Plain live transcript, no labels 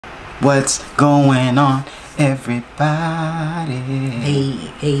What's going on, everybody?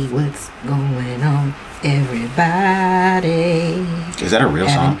 Hey, what's going on, everybody? Is that a real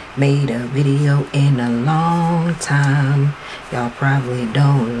song? Made a video in a long time. Y'all probably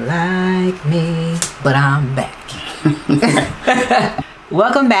don't like me, but I'm back.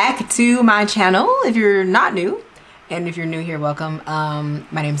 Welcome back to my channel. If you're not new, and if you're new here, welcome.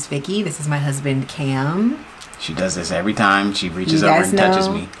 My name's Vicky. This is my husband, Cam. She does this every time she reaches over and touches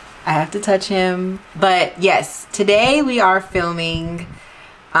me. I have to touch him. But yes, today we are filming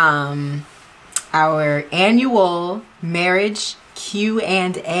our annual marriage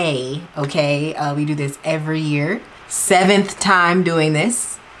Q&A. Okay, we do this every year. 7th time doing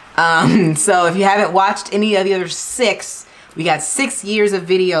this. So if you haven't watched any of the other 6, we got 6 years of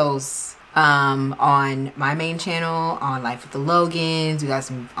videos on my main channel, on Life with the Logans. We got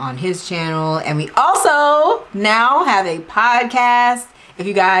some on his channel, and we also now have a podcast. If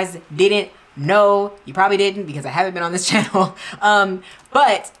you guys didn't know, you probably didn't because I haven't been on this channel.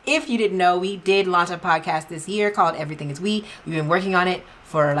 But if you didn't know, we did launch a podcast this year called Everything Is We. We've been working on it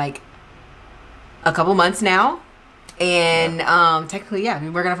for like a couple months now. And technically, yeah, we've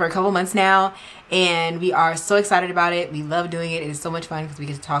been working on it for a couple months now. And we are so excited about it. We love doing it. It is so much fun because we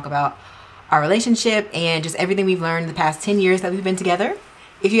get to talk about our relationship and just everything we've learned in the past 10 years that we've been together.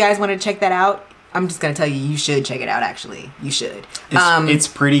 If you guys want to check that out, I'm just going to tell you, you should check it out, actually. You should. It's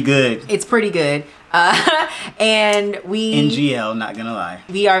pretty good. It's pretty good. And we... NGL, not going to lie.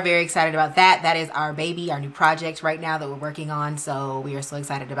 We are very excited about that. That is our baby, our new project right now that we're working on. So we are so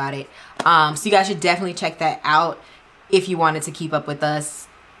excited about it. So you guys should definitely check that out if you wanted to keep up with us.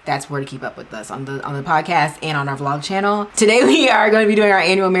 That's where to keep up with us on the podcast and on our vlog channel. Today we are going to be doing our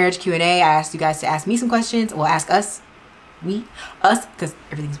annual marriage Q&A. I asked you guys to ask me some questions. Well, ask us. Us, because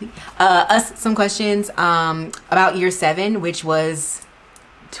everything's we. Us some questions about year 7, which was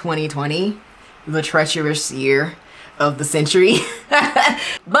 2020, the treacherous year of the century.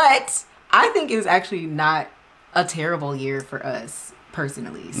 But I think it was actually not a terrible year for us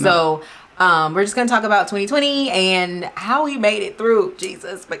personally. No. So we're just gonna talk about 2020 and how we made it through,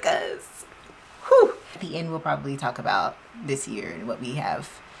 Jesus, because whew, at the end we'll probably talk about this year and what we have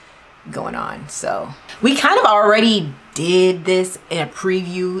going on. So we kind of already did this in a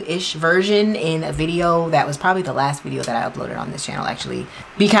preview-ish version in a video that was probably the last video that I uploaded on this channel. Actually,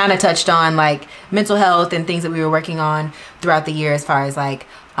 we kind of touched on like mental health and things that we were working on throughout the year as far as like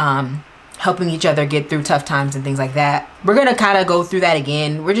helping each other get through tough times and things like that. We're gonna kind of go through that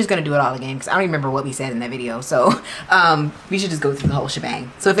again. We're just gonna do it all again because I don't even remember what we said in that video. So we should just go through the whole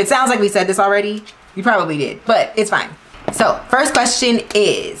shebang. So if it sounds like we said this already, we probably did, but it's fine. So first question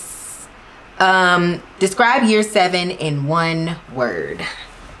is, describe year 7 in 1 word.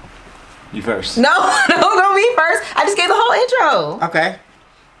 You first. No, go me first. I just gave the whole intro. Okay.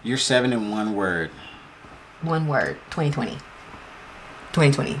 Year 7 in 1 word. 1 word. 2020.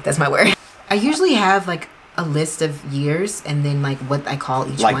 2020. That's my word. I usually have like a list of years and then like what I call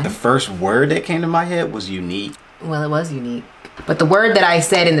each one. Like the first word that came to my head was unique. Well, it was unique. But the word that I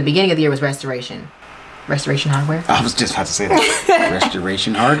said in the beginning of the year was restoration. Restoration hardware. I was just about to say that.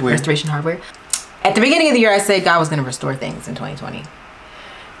 Restoration hardware. Restoration hardware. At the beginning of the year, I said God was going to restore things in 2020.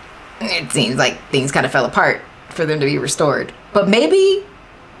 It seems like things kind of fell apart for them to be restored. But maybe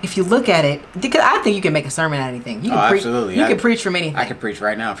if you look at it, because I think you can make a sermon out of anything. You can preach, absolutely. You can preach from anything. I can preach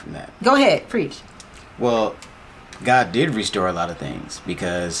right now from that. Go ahead, preach. Well, God did restore a lot of things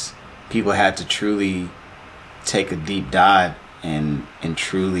because people had to truly take a deep dive and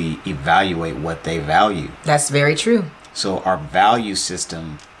truly evaluate what they value. That's very true. So our value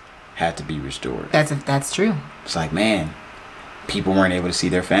system had to be restored. That's true. It's like, man, people weren't able to see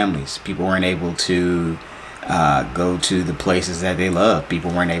their families. People weren't able to go to the places that they love.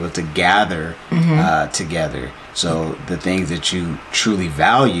 People weren't able to gather together. So the things that you truly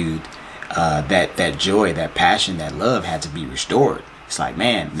valued, that joy, that passion, that love had to be restored. It's like,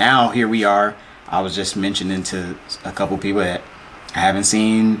 man, now here we are. I was just mentioning to a couple people that I haven't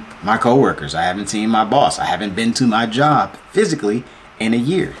seen my coworkers. I haven't seen my boss. I haven't been to my job physically in a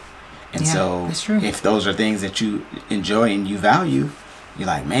year. And so if those are things that you enjoy and you value, you're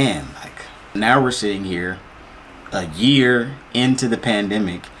like, man, like now we're sitting here a year into the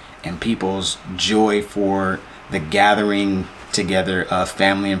pandemic and people's joy for the gathering together of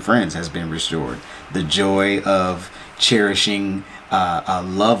family and friends has been restored. The joy of cherishing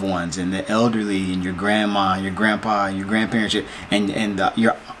loved ones and the elderly and your grandma, your grandpa, your grandparents, and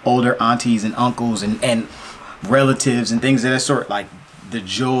your older aunties and uncles and relatives and things of that sort. Like the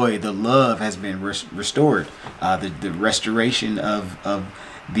joy, the love has been restored. The restoration of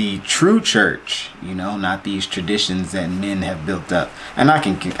the true church, you know, not these traditions that men have built up. And I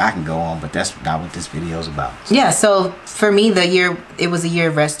can go on, but that's not what this video is about. Yeah, so for me, it was a year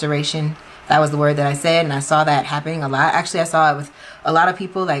of restoration. That was the word that I said, and I saw that happening a lot. Actually, I saw it with a lot of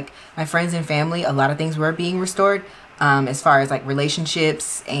people, like my friends and family. A lot of things were being restored, as far as like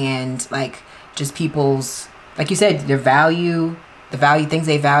relationships and like just people's, like you said, their value, things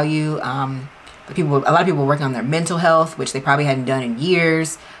they value. A lot of people working on their mental health, which they probably hadn't done in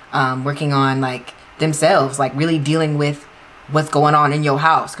years. Working on like themselves, like really dealing with what's going on in your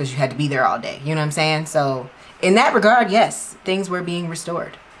house because you had to be there all day. You know what I'm saying? So in that regard, yes, things were being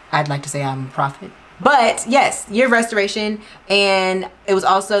restored. I'd like to say I'm a prophet. But yes, year of restoration, and it was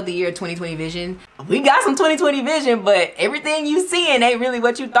also the year of 2020 vision. We got some 2020 vision, but everything you seeing ain't really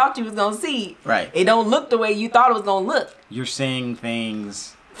what you thought you was gonna see. Right. It don't look the way you thought it was gonna look. You're seeing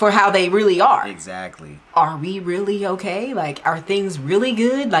things for how they really are. Exactly. Are we really okay? Like, are things really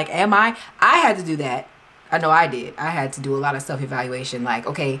good? Like, am I had to do that. I know I did. I had to do a lot of self-evaluation. Like,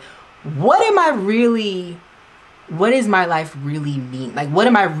 okay, what does my life really mean? Like, what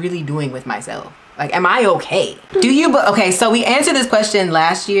am I really doing with myself? Like, am I okay? Okay, so we answered this question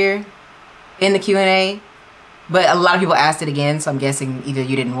last year in the Q&A, but a lot of people asked it again, so I'm guessing either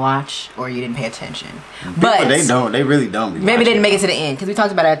you didn't watch or you didn't pay attention. But they really don't. Maybe they didn't make it to the end because we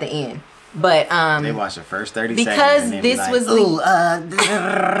talked about it at the end. But they watched the first 30 because seconds. This was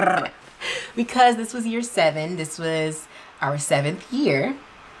because this was year 7. This was our 7th year,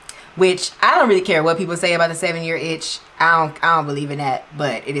 which I don't really care what people say about the 7-year itch. I don't believe in that,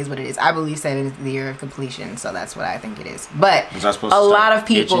 but it is what it is. I believe 7 is the year of completion, so that's what I think it is. But was I supposed to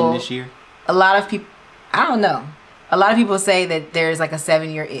start itching this year? A lot of people, I don't know. A lot of people say that there's like a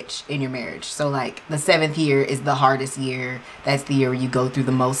 7-year itch in your marriage. So like the 7th year is the hardest year. That's the year where you go through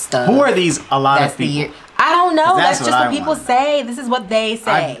the most stuff. Who are these a lot of people? I don't know. That's just what people say. This is what they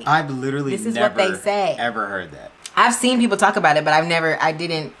say. I've literally this is what they say. Ever heard that. I've seen people talk about it, but I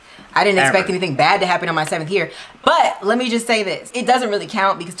didn't expect anything bad to happen on my 7th year. But let me just say this. It doesn't really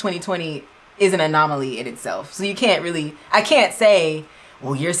count because 2020 is an anomaly in itself. So I can't say,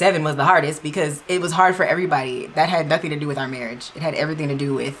 well, year 7 was the hardest because it was hard for everybody. That had nothing to do with our marriage. It had everything to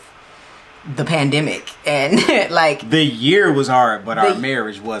do with the pandemic. And like... The year was hard, but our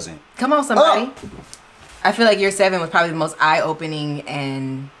marriage wasn't. Come on, somebody. Oh. I feel like year 7 was probably the most eye-opening,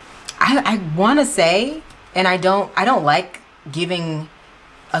 and I want to say, and I don't like giving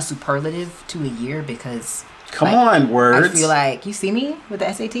a superlative to a year because... Come on, words. I feel like... You see me with the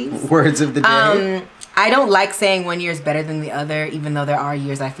SATs? Words of the day. I don't like saying one year is better than the other, even though there are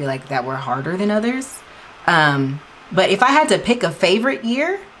years I feel like that were harder than others. But if I had to pick a favorite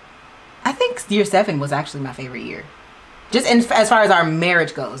year, I think year 7 was actually my favorite year. Just as far as our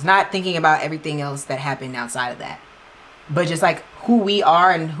marriage goes, not thinking about everything else that happened outside of that. But just like who we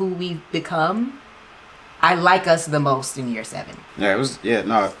are and who we've become, I like us the most in year 7.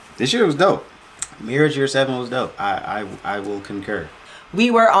 Yeah, this year was dope. Marriage year 7 was dope. I will concur.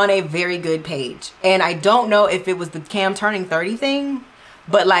 We were on a very good page. And I don't know if it was the Cam turning 30 thing,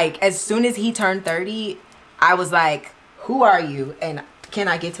 but like as soon as he turned 30, I was like, who are you? And can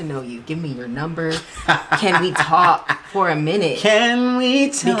I get to know you? Give me your number. Can we talk for a minute? Can we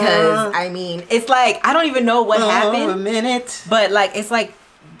talk? Because I mean, it's like, I don't even know what happened. A minute. But like, it's like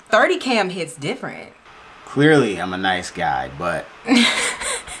 30 Cam hits different. Clearly I'm a nice guy, but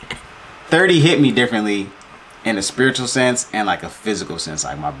 30 hit me differently. In a spiritual sense and like a physical sense.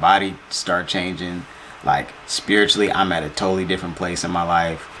 Like my body started changing. Like spiritually, I'm at a totally different place in my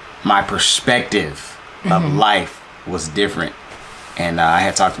life. My perspective of life was different. And I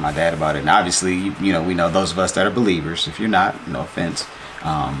had talked to my dad about it. And obviously, you know, we know those of us that are believers. If you're not, no offense,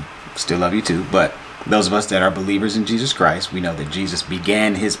 still love you too. But those of us that are believers in Jesus Christ, we know that Jesus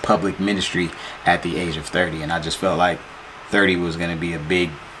began his public ministry at the age of 30. And I just felt like 30 was going to be a big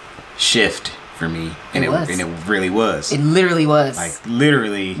shift for me, and it really was. It literally was. Like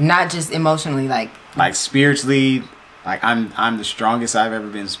literally, not just emotionally, like spiritually. Like I'm the strongest I've ever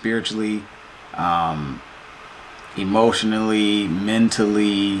been spiritually, emotionally,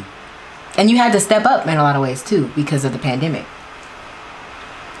 mentally. And you had to step up in a lot of ways too because of the pandemic.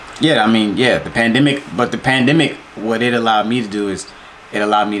 Yeah, I mean, yeah, the pandemic. But the pandemic, what it allowed me to do is, it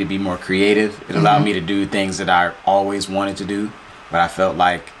allowed me to be more creative. It allowed me to do things that I always wanted to do, but I felt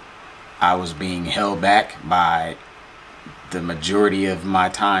like I was being held back by the majority of my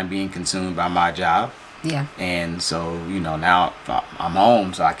time being consumed by my job. Yeah. And so, you know, now I'm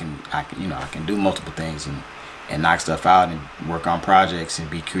home, so I can do multiple things and knock stuff out and work on projects and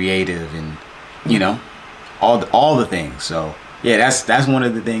be creative and, you know, all the things. So yeah, that's one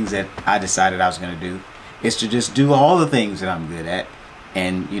of the things that I decided I was going to do, is to just do all the things that I'm good at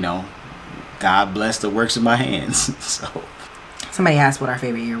and you know, God bless the works of my hands. So somebody asked what our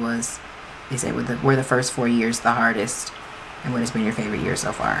favorite year was. They said were the first 4 years the hardest, and what has been your favorite year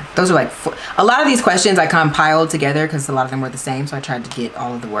so far? Those are like a lot of these questions I compiled together because a lot of them were the same, so I tried to get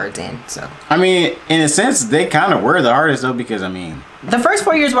all of the words in. So I mean, in a sense, they kind of were the hardest though, because I mean, the first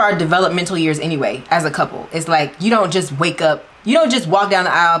 4 years were our developmental years anyway. As a couple, it's like you don't just wake up, you don't just walk down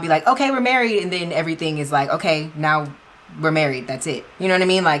the aisle and be like, okay, we're married, and then everything is like, okay, now we're married. That's it. You know what I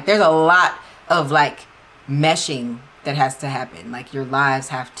mean? Like there's a lot of like meshing that has to happen. Like your lives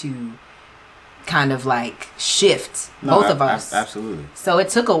have to kind of like shift, both of us. Absolutely. So it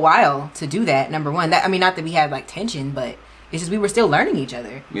took a while to do that. Number one, that I mean, not that we had like tension, but it's just we were still learning each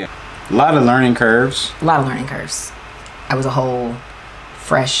other. Yeah, a lot of learning curves. A lot of learning curves. I was a whole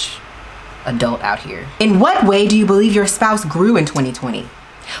fresh adult out here. In what way do you believe your spouse grew in 2020?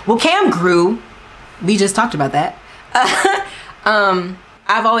 Well, Cam grew. We just talked about that.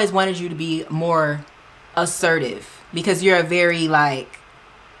 I've always wanted you to be more assertive because you're a very like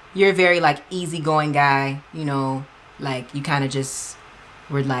easygoing guy, you know, like you kind of just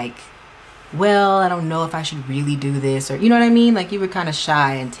were like, well, I don't know if I should really do this, or you know what I mean? Like you were kind of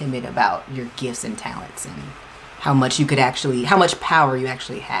shy and timid about your gifts and talents and how much power you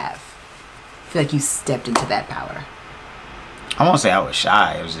actually have. I feel like you stepped into that power. I won't say I was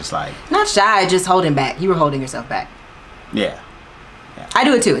shy. It was just like, not shy, just holding back. You were holding yourself back. Yeah. I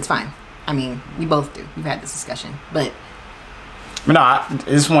do it too. It's fine. I mean, we both do. We've had this discussion, but no,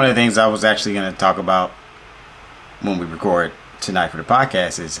 it's one of the things I was actually going to talk about when we record tonight for the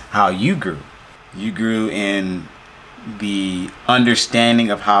podcast is how you grew. You grew in the understanding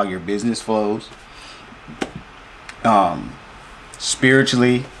of how your business flows,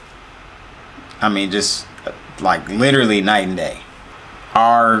 spiritually. I mean, just like literally night and day.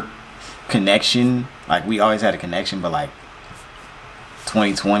 Our connection, like we always had a connection, but like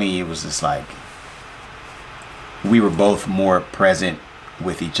 2020, it was just like we were both more present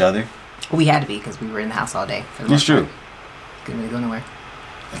with each other. We had to be because we were in the house all day. It's true. Couldn't really go nowhere.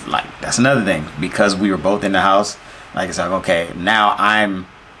 Like that's another thing, because we were both in the house. Like it's like, okay, now I'm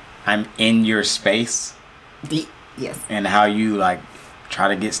in your space. Yes. And how you like try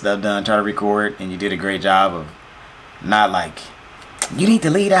to get stuff done, try to record, and you did a great job of not like you need to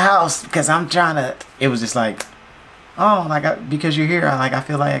leave the house because I'm trying to. It was just like, oh, like because you're here, I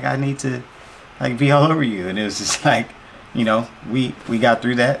feel like I need to like be all over you, and it was just like, you know, we got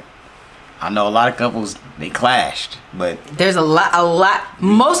through that. I know a lot of couples, they clashed, but there's a lot.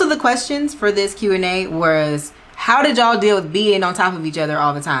 Most of the questions for this Q&A was, how did y'all deal with being on top of each other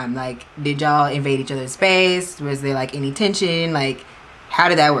all the time? Like, did y'all invade each other's space? Was there like any tension? Like, how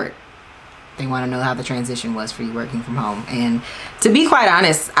did that work? They want to know how the transition was for you working from home. And to be quite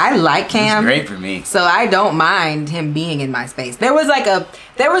honest, I like Cam. It's great for me. So I don't mind him being in my space. There was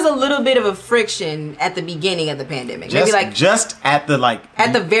a little bit of a friction at the beginning of the pandemic. Maybe like just at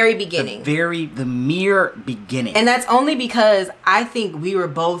the very beginning. The mere beginning. And that's only because I think we were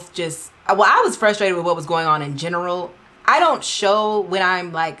both just, well, I was frustrated with what was going on in general. I don't show when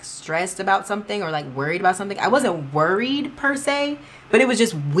I'm like stressed about something or like worried about something. I wasn't worried per se, but it was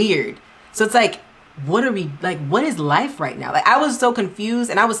just weird. So it's like, what is life right now? Like I was so confused,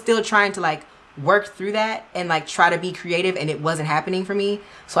 and I was still trying to like work through that and like try to be creative, and it wasn't happening for me.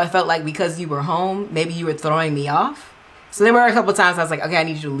 So I felt like because you were home, maybe you were throwing me off. So there were a couple times I was like, okay, I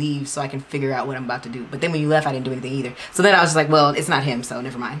need you to leave so I can figure out what I'm about to do. But then when you left, I didn't do anything either. So then I was just like, well, it's not him, so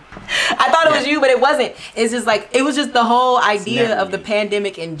never mind. I thought it was you, but it wasn't. It's just like, it was just the whole idea of the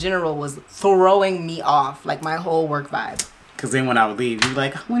pandemic in general was throwing me off, like my whole work vibe. Because then when I would leave, you'd be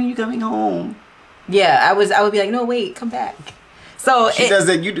like, when are you coming home? Yeah, I would be like, no, wait, come back. So she does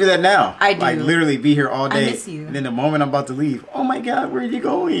that. You do that now. I do. Like literally be here all day. I miss you. And then the moment I'm about to leave, oh my God, where are you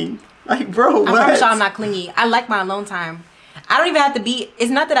going? Like, bro, I promise y'all I'm not clingy. I like my alone time. I don't even have to be,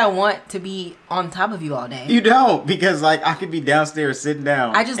 it's not that I want to be on top of you all day. You don't, because like I could be downstairs sitting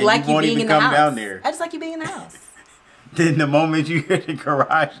down. I just like you being in the house. Down there. I just like you being in the house. Then the moment you hear the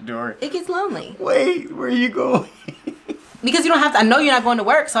garage door, it gets lonely. Wait, where are you going? Because you don't have to, I know you're not going to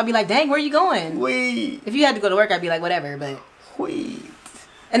work, so I'll be like, dang, where are you going? Wait. If you had to go to work, I'd be like, whatever, but. Wait.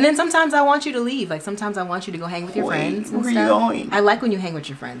 And then sometimes I want you to leave. Like sometimes I want you to go hang with your friends and where stuff. Are you going? I like when you hang with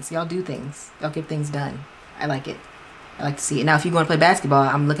your friends. Y'all do things. Y'all get things done. I like it. I like to see it. Now, if you want to play basketball,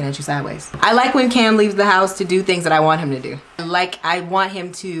 I'm looking at you sideways. I like when Cam leaves the house to do things that I want him to do. I want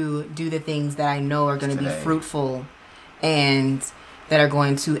him to do the things that I know are going to be fruitful and that are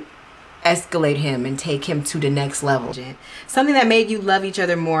going to escalate him and take him to the next level. Something that made you love each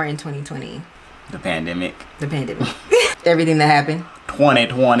other more in 2020. The pandemic. The pandemic. Everything that happened.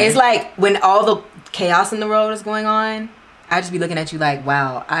 2020. It's like when all the chaos in the world is going on, I just be looking at you like,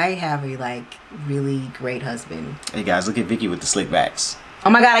 wow, I have a like really great husband. Hey guys, look at Vicky with the slick backs. Oh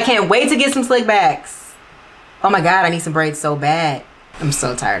my God, I can't wait to get some slick backs. Oh my God, I need some braids so bad. I'm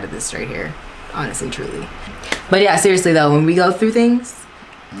so tired of this straight hair, honestly, truly. But yeah, seriously though, when we go through things,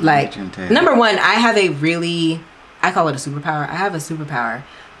 like, number one, I have a really, I call it a superpower. I have a superpower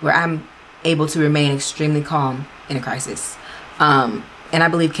where I'm able to remain extremely calm in a crisis. And I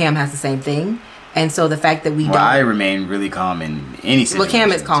believe Cam has the same thing. And so the fact that we don't... I remain really calm in any situation. Well,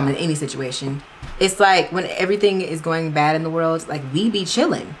 Cam is calm in any situation. It's like when everything is going bad in the world, like we be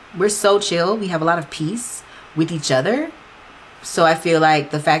chilling. We're so chill. We have a lot of peace with each other. So I feel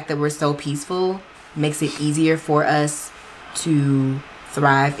like the fact that we're so peaceful makes it easier for us to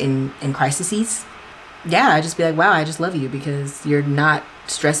thrive in crises. Yeah, I just be like, wow, I just love you because you're not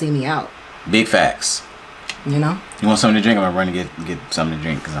stressing me out. Big facts. You know? You want something to drink? I'm gonna run and get something to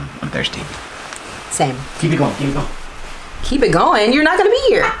drink because I'm thirsty. Same. Keep it going. Keep it going. Keep it going? You're not gonna be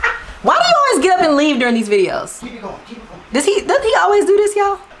here. Why do you always get up and leave during these videos? Keep it going. Keep it going. Does he always do this,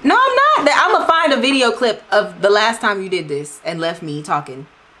 y'all? No, I'm not. I'm gonna find a video clip of the last time you did this and left me talking.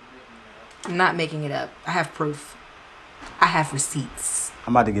 I'm not making it up. I have proof. I have receipts.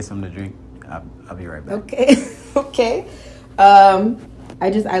 I'm about to get something to drink. I'll be right back. Okay. Okay. I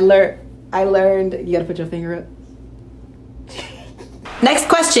learned you gotta put your finger up. Next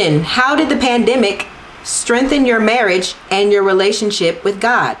question. How did the pandemic strengthen your marriage and your relationship with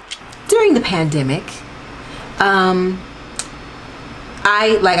God? During the pandemic, like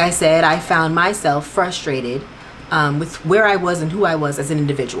I said, I found myself frustrated with where I was and who I was as an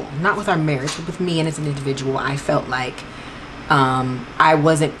individual. Not with our marriage, but with me and as an individual. I felt like I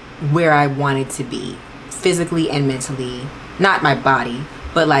wasn't where I wanted to be, physically and mentally. Not my body,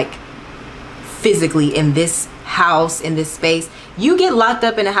 but like physically in this house, in this space. You get locked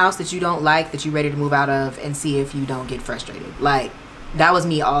up in a house that you don't like, that you're ready to move out of, and see if you don't get frustrated. Like, that was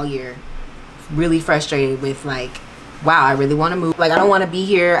me all year. Really frustrated with like, wow, I really want to move. Like, I don't want to be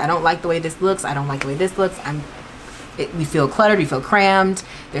here. I don't like the way this looks. I don't like the way this looks. We feel cluttered. We feel crammed.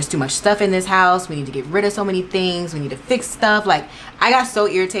 There's too much stuff in this house. We need to get rid of so many things. We need to fix stuff. Like, I got so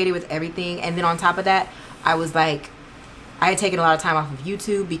irritated with everything. And then on top of that, I was like, I had taken a lot of time off of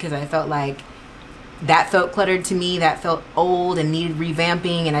YouTube because I felt like that felt cluttered to me. That felt old and needed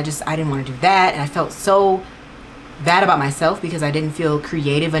revamping. And I didn't want to do that. And I felt so bad about myself because I didn't feel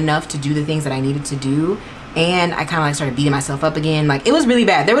creative enough to do the things that I needed to do. And I kind of like started beating myself up again. Like, it was really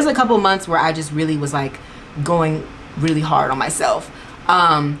bad. There was a couple months where I just really was like going really hard on myself.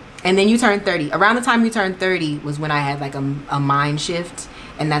 And then you turn 30. Around the time you turned 30 was when I had like a mind shift.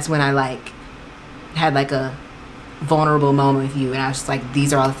 And that's when I like had like a vulnerable moment with you, and I was just like,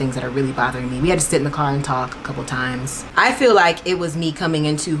 these are all the things that are really bothering me. We had to sit in the car and talk a couple times. I feel like it was me coming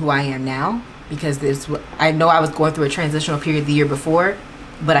into who I am now, because I know I was going through a transitional period the year before,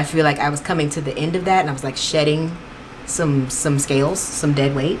 but I feel like I was coming to the end of that, and I was like shedding some scales, some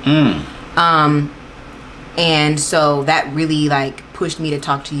dead weight. And so that really like pushed me to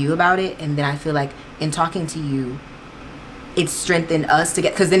talk to you about it. And then I feel like in talking to you, it strengthened us to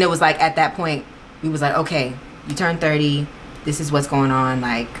get, because then it was like at that point we was like, okay, you turned 30, this is what's going on,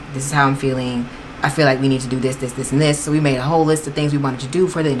 like this is how I'm feeling, I feel like we need to do this, and this. So we made a whole list of things we wanted to do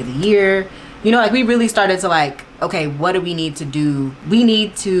for the end of the year. You know, like we really started to like, okay, what do we need to do? We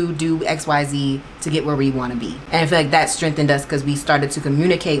need to do XYZ to get where we want to be. And I feel like that strengthened us because we started to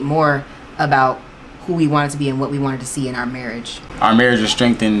communicate more about who we wanted to be and what we wanted to see in our marriage. Our marriage was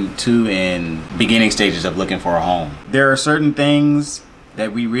strengthened too in beginning stages of looking for a home. There are certain things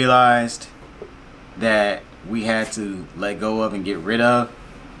that we realized that we had to let go of and get rid of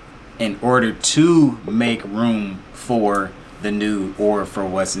in order to make room for the new or for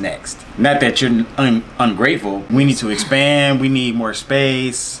what's next. Not that you're ungrateful. We need to expand. We need more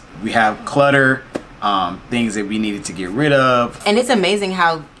space. We have clutter, things that we needed to get rid of. And it's amazing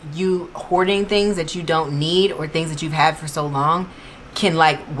how you hoarding things that you don't need or things that you've had for so long can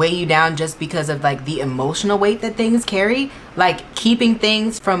like weigh you down just because of like the emotional weight that things carry. Like keeping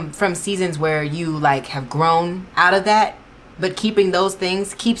things from seasons where you like have grown out of that, but keeping those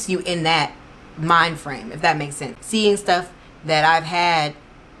things keeps you in that mind frame, if that makes sense. Seeing stuff that I've had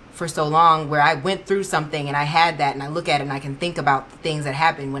for so long where I went through something and I had that, and I look at it and I can think about the things that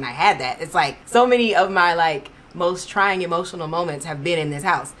happened when I had that. It's like so many of my like most trying emotional moments have been in this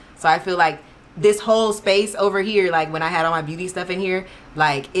house. So I feel like this whole space over here, like when I had all my beauty stuff in here,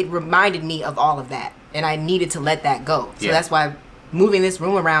 like it reminded me of all of that, and I needed to let that go. So that's why moving this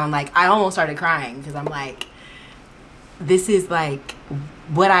room around, like I almost started crying because I'm like, this is like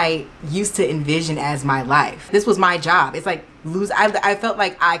what I used to envision as my life. This was my job. It's like I felt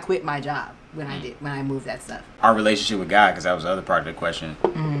like I quit my job. when I moved that stuff. Our relationship with God, because that was the other part of the question.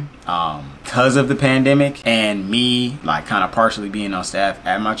 Because of the pandemic and me like kind of partially being on staff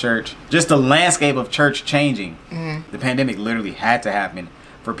at my church, just the landscape of church changing. The pandemic literally had to happen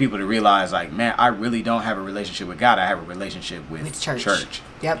for people to realize, like, man, I really don't have a relationship with God. I have a relationship with church.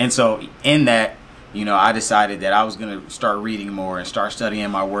 Yep. And so in that, you know, I decided that I was going to start reading more and start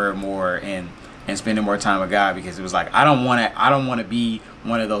studying my word more and spending more time with God, because it was like, I don't want to be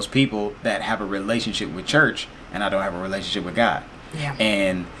one of those people that have a relationship with church and I don't have a relationship with God. Yeah.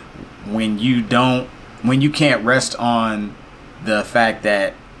 And when you can't rest on the fact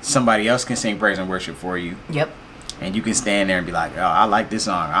that somebody else can sing praise and worship for you. Yep. And you can stand there and be like, oh, I like this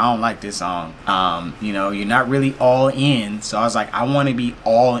song, I don't like this song. You know, you're not really all in. So I was like, I want to be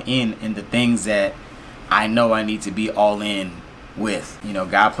all in the things that I know I need to be all in with. You know,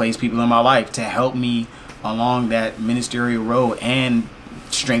 God placed people in my life to help me along that ministerial road and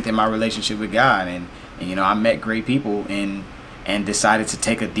strengthen my relationship with God. And you know, I met great people and decided to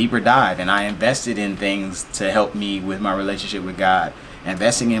take a deeper dive. And I invested in things to help me with my relationship with God,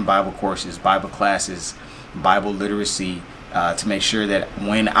 investing in Bible courses, Bible classes, Bible literacy, to make sure that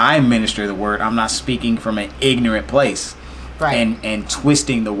when I minister the word, I'm not speaking from an ignorant place, right? And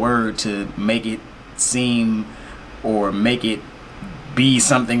twisting the word to make it seem or make it be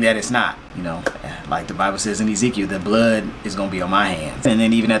something that it's not. You know, like the Bible says in Ezekiel, the blood is going to be on my hands. And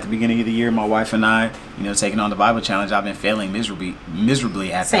then even at the beginning of the year, my wife and I, you know, taking on the Bible challenge, I've been failing miserably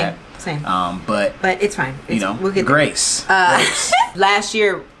at that. Same. But it's fine. You know, we'll get grace. Last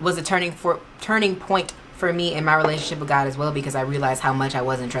year was a turning point for me in my relationship with God as well, because I realized how much I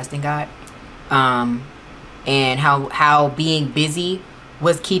wasn't trusting God, and how being busy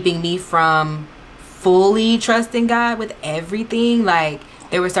was keeping me from fully trusting God with everything. Like,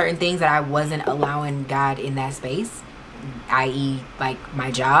 there were certain things that I wasn't allowing God in that space, i.e. like my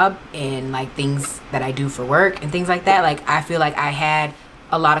job and like things that I do for work and things like that. Like, I feel like I had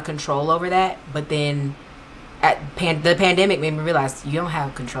a lot of control over that, but then the pandemic made me realize you don't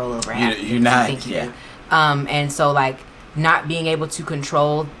have control over half. You're not. Do. And so, like, not being able to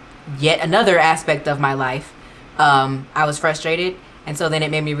control yet another aspect of my life, I was frustrated. And so then it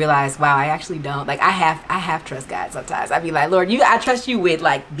made me realize, wow, I actually don't, like, I have trust God sometimes. I'd be like, Lord, I trust you with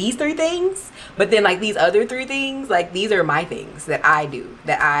like these 3 things, but then like these other 3 things, like, these are my things that I do,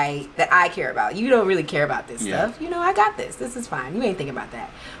 that I care about. You don't really care about this stuff. You know, I got this. This is fine. You ain't thinking about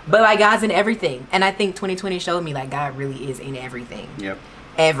that. But like, God's in everything. And I think 2020 showed me like God really is in everything. Yep.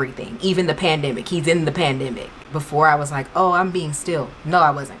 Everything. Even the pandemic. He's in the pandemic. Before I was like, oh, I'm being still. No,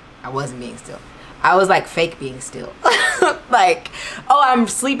 I wasn't. I wasn't being still. I was like fake being still. Like, oh, I'm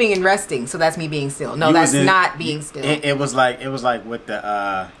sleeping and resting, so that's me being still. No, that's not being still. It was like with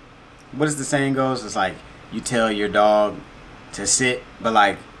the what is the saying goes? It's like you tell your dog to sit, but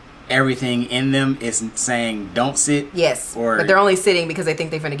like everything in them is saying don't sit. Yes. But they're only sitting because they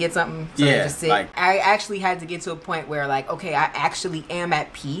think they're gonna get something. So they just sit. Like, I actually had to get to a point where like, okay, I actually am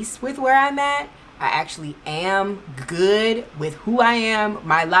at peace with where I'm at. I actually am good with who I am,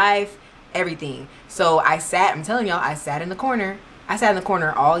 my life, everything. So I'm telling y'all, I sat in the corner. I sat in the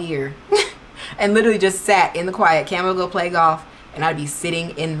corner all year and literally just sat in the quiet. Cam would go play golf and I'd be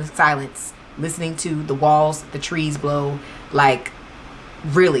sitting in the silence, listening to the walls, the trees blow, like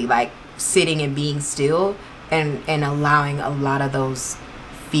really like sitting and being still and allowing a lot of those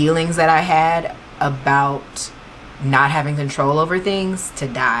feelings that I had about not having control over things to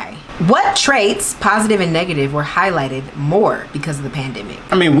die. What traits, positive and negative, were highlighted more because of the pandemic?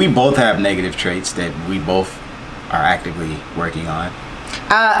 I mean, we both have negative traits that we both are actively working on.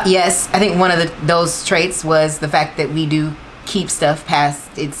 Yes, I think one of those traits was the fact that we do keep stuff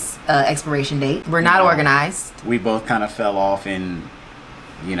past its expiration date. We're not organized. We both kind of fell off in,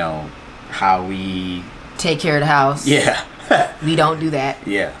 you know, how we take care of the house. Yeah. We don't do that.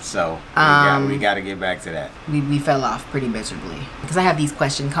 Yeah, so we got to get back to that. We fell off pretty miserably. Because I have these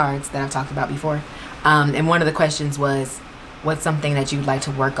question cards that I've talked about before. And one of the questions was, what's something that you'd like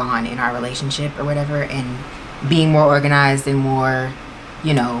to work on in our relationship or whatever? And being more organized and more,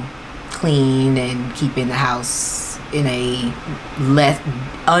 you know, clean and keeping the house in a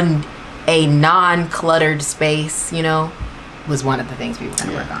non-cluttered space, you know, was one of the things we were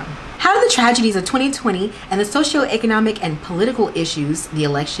going to work on. How do the tragedies of 2020 and the socioeconomic and political issues, the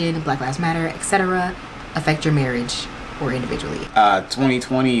election, Black Lives Matter, etc., affect your marriage or individually?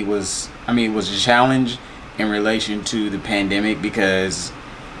 2020 was a challenge in relation to the pandemic because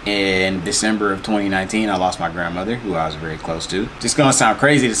in December of 2019, I lost my grandmother, who I was very close to. It's gonna sound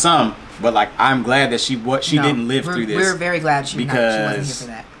crazy to some, but like, I'm glad that she didn't live through this. We're very glad she wasn't here for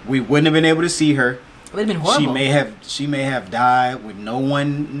that. We wouldn't have been able to see her. It would have been horrible. She may have died with no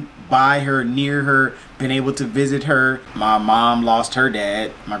one by her, near her, been able to visit her. My mom lost her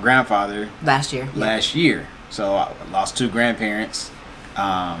dad, my grandfather, last year. So I lost 2 grandparents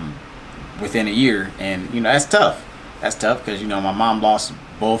within a year, and that's tough. That's tough because my mom lost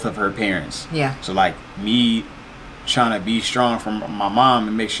both of her parents. Yeah. So like me trying to be strong for my mom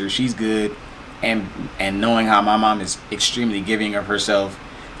and make sure she's good, and knowing how my mom is extremely giving of herself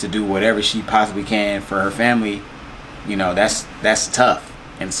to do whatever she possibly can for her family, that's tough.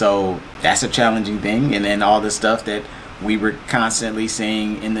 And so that's a challenging thing. And then all the stuff that we were constantly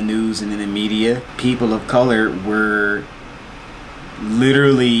seeing in the news and in the media, people of color were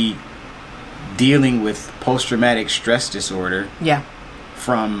literally dealing with post-traumatic stress disorder. Yeah.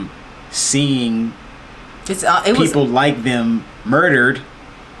 From seeing it people like them murdered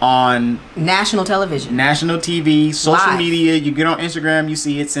on national television, national TV, social live media. You get on Instagram, you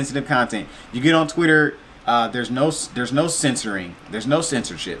see it's sensitive content. You get on Twitter, there's no censoring, there's no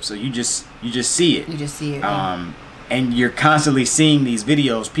censorship. So you just see it. You just see it. And you're constantly seeing these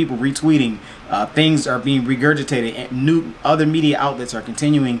videos, people retweeting, things are being regurgitated, and other media outlets are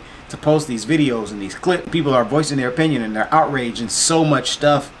continuing to post these videos and these clips. People are voicing their opinion and their outrage, and so much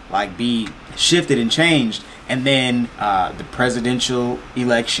stuff like be shifted and changed. And then the presidential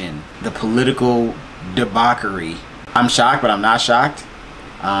election, the political debauchery. I'm shocked, but I'm not shocked.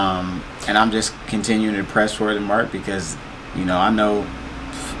 And I'm just continuing to press forward and mark because, I know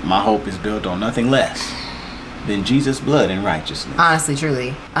my hope is built on nothing less than Jesus' blood and righteousness. Honestly,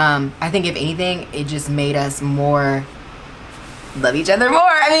 truly. I think if anything, it just made us more love each other more.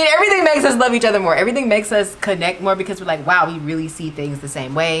 I mean, everything makes us love each other more. Everything makes us connect more because we're like, wow, we really see things the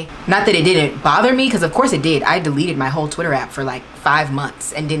same way. Not that it didn't bother me, because of course it did. I deleted my whole Twitter app for like 5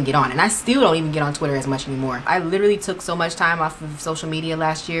 months and didn't get on. And I still don't even get on Twitter as much anymore. I literally took so much time off of social media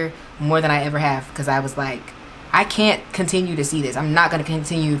last year, more than I ever have, because I was like, I can't continue to see this. I'm not going to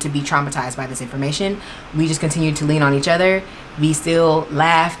continue to be traumatized by this information. We just continued to lean on each other. We still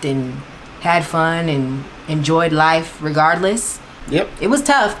laughed and had fun and enjoyed life regardless. Yep. It was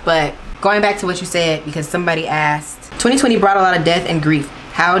tough, but going back to what you said, because somebody asked, 2020 brought a lot of death and grief.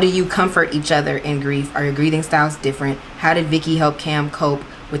 How do you comfort each other in grief? Are your grieving styles different? How did Vicky help Cam cope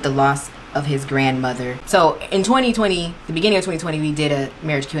with the loss of his grandmother? So in 2020, the beginning of 2020, we did a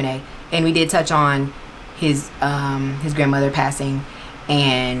marriage Q&A, and we did touch on his grandmother passing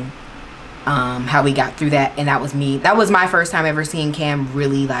and how we got through that. And that was me. That was my first time ever seeing Cam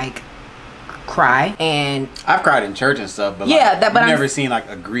really like cry. And I've cried in church and stuff, but yeah, but I've never seen like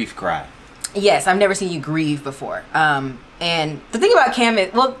a grief cry. Yes, I've never seen you grieve before. And the thing about Cam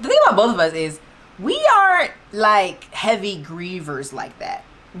is, well, the thing about both of us is we aren't like heavy grievers like that.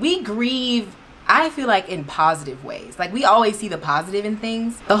 We grieve, I feel like, in positive ways. Like we always see the positive in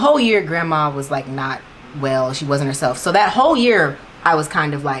things. The whole year grandma was like not well, she wasn't herself. So that whole year I was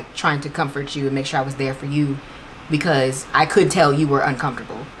kind of like trying to comfort you and make sure I was there for you, because I could tell you were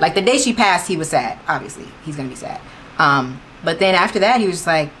uncomfortable. Like the day she passed, he was sad. Obviously, he's gonna be sad. But then after that, he was just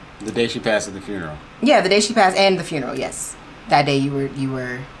like, the day she passed at the funeral. Yeah, the day she passed and the funeral. Yes, that day you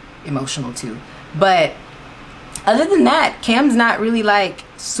were emotional too. But other than that, Cam's not really like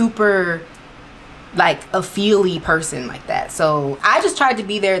super like a feely person like that. So I just tried to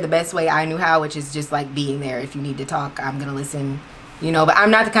be there the best way I knew how, which is just like being there. If you need to talk, I'm gonna listen, but I'm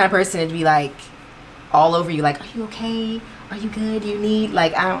not the kind of person to be like all over you, like, are you okay, are you good, you need,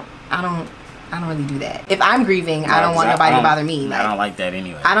 like, I don't really do that. If I'm grieving, I don't want nobody to bother me. Like, I don't like that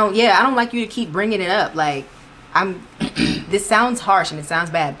anyway. I don't like you to keep bringing it up. Like, this sounds harsh and it sounds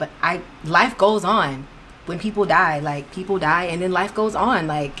bad, but life goes on. When people die, like, people die and then life goes on.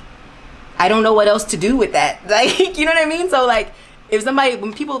 Like, I don't know what else to do with that. Like, you know what I mean? So, like, if somebody,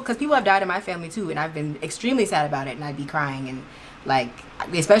 because people have died in my family too, and I've been extremely sad about it, and I'd be crying, and like,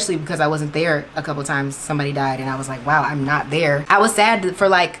 especially because I wasn't there a couple times, somebody died, and I was like, wow, I'm not there. I was sad for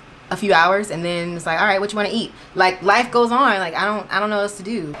like a few hours, and then it's like, all right, what you want to eat? Like, life goes on. Like, I don't know what else to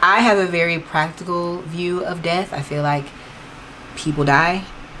do. I have a very practical view of death. I feel like people die,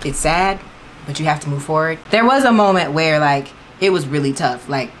 it's sad, but you have to move forward. There was a moment where like it was really tough,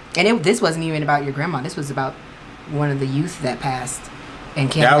 like, and this wasn't even about your grandma. This was about one of the youth that passed, and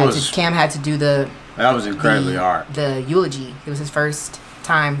Cam had to do that was incredibly hard. The eulogy. It was his first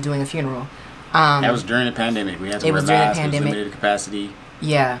time doing a funeral. That was during the pandemic. We had to wear masks. It was limited capacity.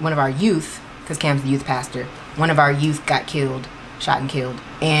 Yeah, one of our youth, because Cam's the youth pastor, one of our youth got killed, shot and killed,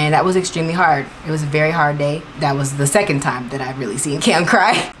 and that was extremely hard. It was a very hard day. That was the second time that I've really seen Cam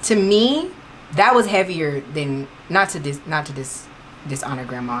cry. To me, that was heavier than not to dishonor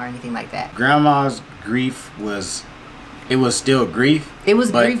grandma or anything like that. Grandma's grief was it was still grief. It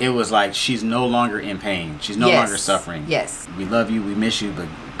was but grief. It was like she's no longer in pain. She's no longer suffering. Yes. We love you. We miss you. But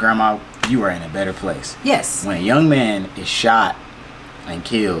grandma, you are in a better place. Yes. When a young man is shot and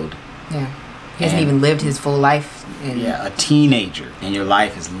killed. Yeah. He hasn't even lived his full life. Yeah, a teenager, and your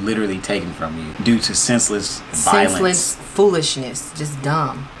life is literally taken from you due to senseless violence. Senseless foolishness. Just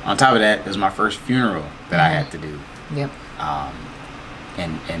dumb. On top of that, it was my first funeral that I had to do. Yep.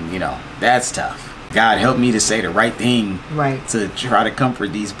 And you know, that's tough. God help me to say the right thing. Right. To try to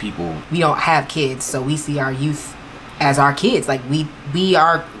comfort these people. We don't have kids, so we see our youth as our kids. Like we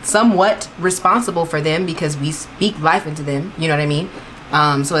are somewhat responsible for them because we speak life into them. You know what I mean?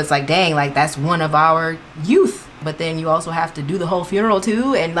 So it's like, dang, like that's one of our youth. But then you also have to do the whole funeral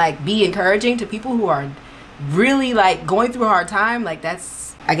too, and like be encouraging to people who are really like going through a hard time. Like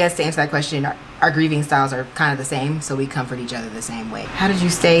that's, I guess to answer that question, our grieving styles are kind of the same, so we comfort each other the same way. How did you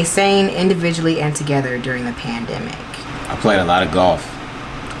stay sane individually and together during the pandemic? I played a lot of golf.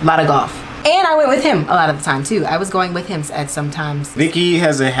 A lot of golf. And I went with him a lot of the time too. I was going with him at some times. Vicky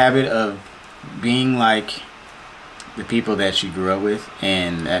has a habit of being like the people that she grew up with,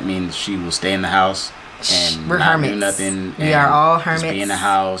 and that means she will stay in the house and we're not hermits. do nothing. We are all hermits. Just be in the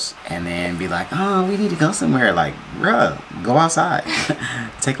house and then be like, oh, we need to go somewhere. Like, bruh, go outside,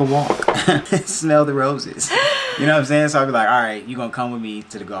 take a walk, smell the roses. You know what I'm saying? So I'll be like, all right, you're gonna come with me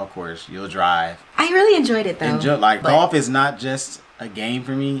to the golf course. You'll drive. I really enjoyed it though. Golf is not just a game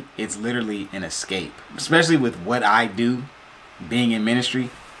for me. It's literally an escape, especially with what I do, being in ministry,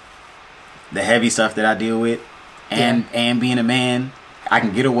 the heavy stuff that I deal with, and being a man. I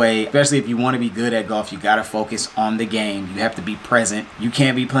can get away, especially if you want to be good at golf. You got to focus on the game. You have to be present. You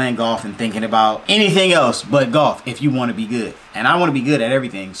can't be playing golf and thinking about anything else but golf if you want to be good. And I want to be good at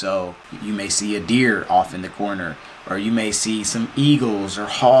everything. So you may see a deer off in the corner, or you may see some eagles or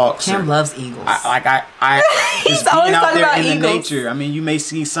hawks. Cam loves eagles. He's always talking about in the nature. I mean, you may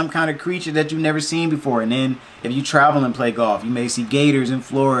see some kind of creature that you've never seen before. And then if you travel and play golf, you may see gators in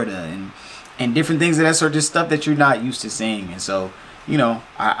Florida and different things of that sort, just stuff that you're not used to seeing. And so, you know,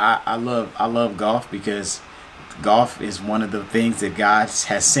 I love golf because golf is one of the things that God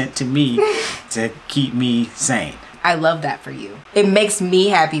has sent to me to keep me sane. I love that for you. It makes me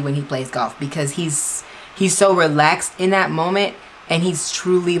happy when he plays golf because he's so relaxed in that moment and he's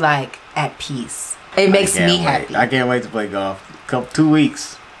truly like at peace. It makes me happy. I can't wait to play golf. 2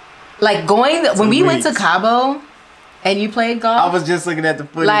 weeks. Like when we went to Cabo and you played golf, I was just looking at the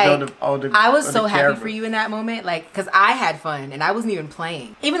footage on the I was so happy camera. for you in that moment, like, because I had fun and I wasn't even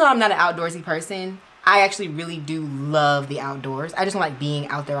playing. Even though I'm not an outdoorsy person, I actually really do love the outdoors. I just don't like being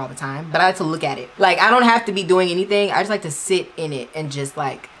out there all the time, but I like to look at it. Like, I don't have to be doing anything. I just like to sit in it and just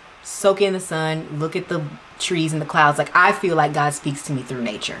like soak in the sun, look at the trees and the clouds. Like, I feel like God speaks to me through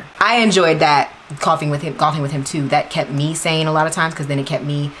nature. I enjoyed that golfing with him too. That kept me sane a lot of times because then it kept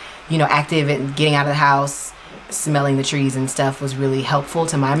me, you know, active and getting out of the house. Smelling the trees and stuff was really helpful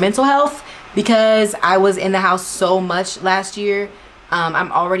to my mental health because I was in the house so much last year.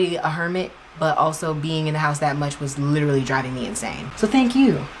 I'm already a hermit, but also being in the house that much was literally driving me insane. So thank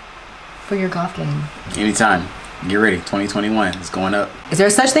you for your golf game. Anytime. Get ready. 2021 is going up. Is there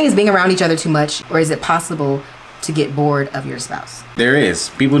such thing as being around each other too much, or is it possible to get bored of your spouse? There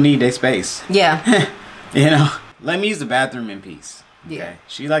is. People need their space. Yeah. You know, let me use the bathroom in peace. Okay. Yeah.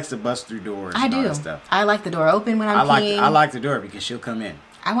 She likes to bust through doors. I and all do. that stuff. I like the door open when I'm peeing. I like the door because she'll come in.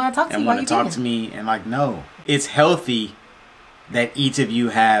 I want to talk to and you while want you to talk to me and like, no. It's healthy that each of you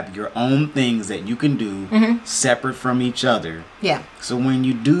have your own things that you can do separate from each other. Yeah. So when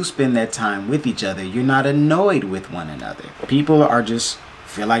you do spend that time with each other, you're not annoyed with one another. People are just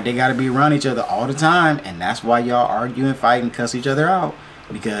feel like they got to be around each other all the time, and that's why y'all argue and fight and cuss each other out,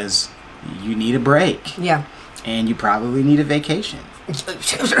 because you need a break. Yeah. And you probably need a vacation.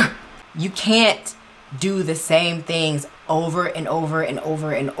 You can't do the same things over and over and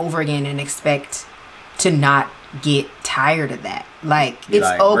over and over again and expect to not get tired of that. Like, it's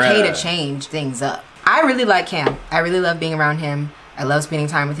like, okay bruh. to change things up. I really like Cam. I really love being around him. I love spending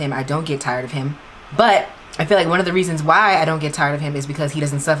time with him. I don't get tired of him. But I feel like one of the reasons why I don't get tired of him is because he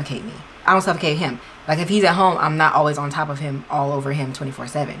doesn't suffocate me. I don't suffocate him. Like, if he's at home, I'm not always on top of him, all over him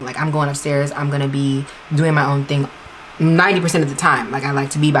 24/7. Like, I'm going upstairs. I'm going to be doing my own thing 90% of the time. Like, I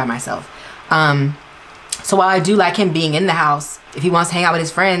like to be by myself. So while I do like him being in the house, if he wants to hang out with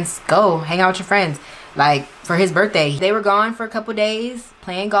his friends, go hang out with your friends. Like, for his birthday, they were gone for a couple days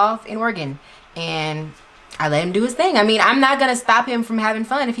playing golf in Oregon. And I let him do his thing. I mean, I'm not gonna stop him from having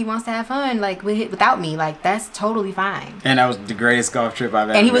fun if he wants to have fun, like without me. Like, that's totally fine. And that was the greatest golf trip I've ever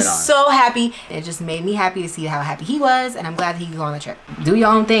been on. And he was so happy. It just made me happy to see how happy he was, and I'm glad that he could go on the trip. Do your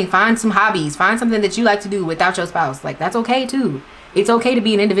own thing. Find some hobbies. Find something that you like to do without your spouse. Like, that's okay too. It's okay to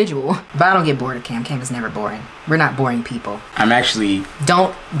be an individual. But I don't get bored of Cam. Cam is never boring. We're not boring people. I'm actually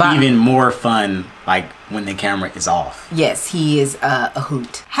even more fun like when the camera is off. Yes, he is a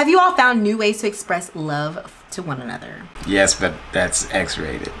hoot. Have you all found new ways to express love to one another? Yes, but that's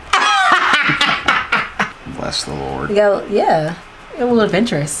X-rated. Bless the Lord. Yeah. A little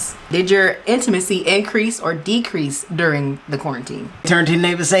adventurous. Did your intimacy increase or decrease during the quarantine? Turn to your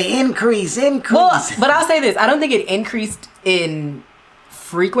neighbor and say, increase. Well, but I'll say this. I don't think it increased in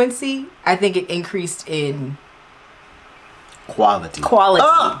frequency. I think it increased in quality.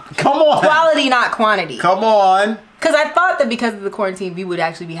 Oh, come on. Quality, not quantity. Come on. Because I thought that because of the quarantine, we would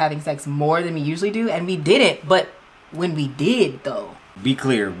actually be having sex more than we usually do, and we didn't. But when we did, though. Be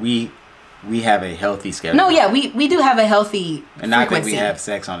clear, we have a healthy schedule. No, yeah, we do have a healthy and not frequency. that we have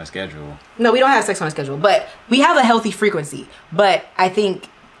sex on a schedule. No, we don't have sex on a schedule, but we have a healthy frequency. But I think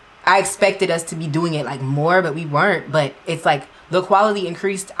I expected us to be doing it like more, but we weren't. But it's like the quality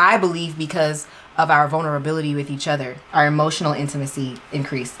increased, I believe, because of our vulnerability with each other. Our emotional intimacy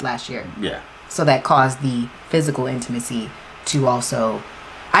increased last year. Yeah. So that caused the physical intimacy to also...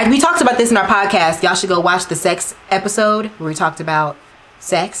 we talked about this in our podcast. Y'all should go watch the sex episode where we talked about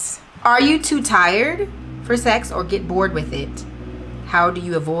sex. Are you too tired for sex or get bored with it? How do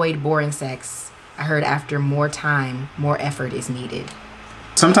you avoid boring sex? I heard after more time, more effort is needed.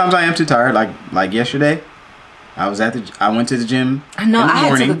 Sometimes I am too tired. Like yesterday, I went to the gym. I know. In the I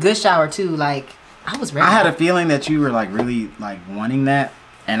morning. had took a good shower too. Like, I was ready. I had a feeling that you were like really like wanting that,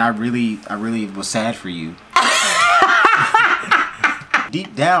 and I really was sad for you.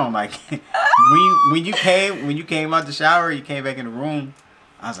 Deep down, like when you came out the shower, you came back in the room.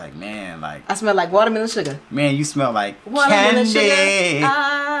 I was like, man, like... I smell like watermelon sugar. Man, you smell like watermelon candy.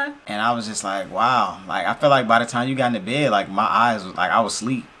 Sugar. And I was just like, wow. Like, I felt like by the time you got into bed, like, my eyes was like, I was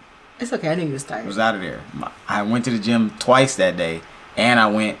asleep. It's okay. I knew you was tired. I was out of there. I went to the gym twice that day. And I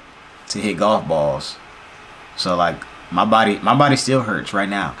went to hit golf balls. So, like, my body still hurts right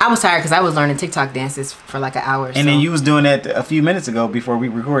now. I was tired because I was learning TikTok dances for like an hour. And then you was doing that a few minutes ago before we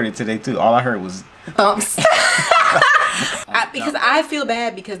recorded today, too. All I heard was... bumps. Because I feel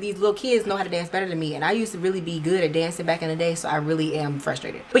bad because these little kids know how to dance better than me, and I used to really be good at dancing back in the day, so I really am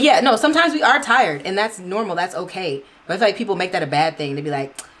frustrated. But yeah, no, sometimes we are tired, and that's normal, that's okay. But I feel like people make that a bad thing. They be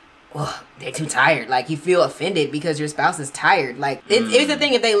like, oh, they're too tired. Like, you feel offended because your spouse is tired. Like, it's the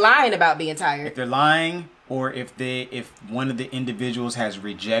thing if they lying about being tired. If they're lying, or if one of the individuals has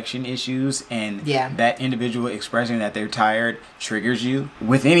rejection issues, and that individual expressing that they're tired triggers you.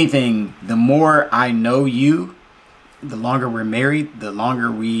 With anything, the more I know you, the longer we're married, the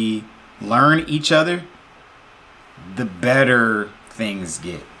longer we learn each other, the better things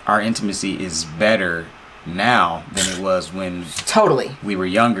get. Our intimacy is better now than it was when we were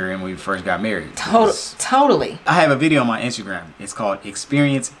younger and we first got married. Totally. I have a video on my Instagram. It's called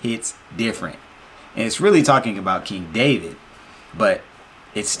Experience Hits Different. And it's really talking about King David, but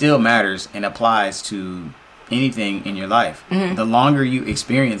it still matters and applies to anything in your life. The longer you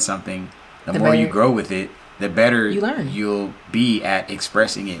experience something, the more you grow with it, the better you'll be at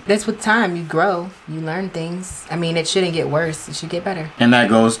expressing it. That's with time. You grow. You learn things. I mean, it shouldn't get worse. It should get better. And that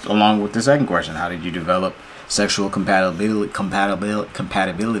goes along with the second question. How did you develop sexual compatibility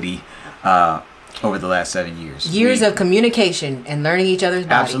over the last 7 years? Years of communication and learning each other's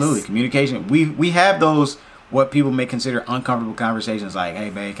bodies. Absolutely. Communication. We have those, what people may consider uncomfortable conversations, like, hey,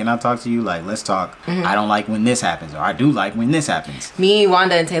 babe, can I talk to you? Like, let's talk. I don't like when this happens, or I do like when this happens. Me,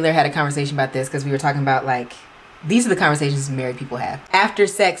 Wanda, and Taylor had a conversation about this because we were talking about, like, these are the conversations married people have. After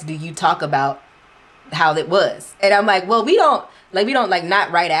sex, do you talk about how it was? And I'm like, well, we don't,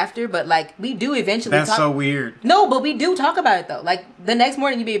 not right after, but, like, we do eventually talk. That's so weird. No, but we do talk about it, though. Like, the next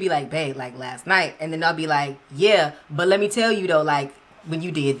morning, you be like, babe, like, last night. And then I'll be like, yeah, but let me tell you, though, like, when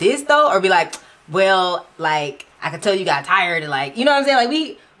you did this, though, or be like, well, like, I could tell you got tired, and, like, you know what I'm saying?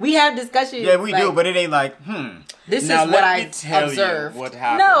 Like, we have discussions. Yeah, we like, do, but it ain't like, This now, is what I tell observed. You what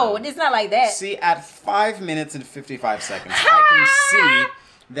happened. No, it's not like that. See, at 5 minutes and 55 seconds, I can see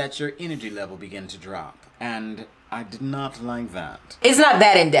that your energy level began to drop, and I did not like that. It's not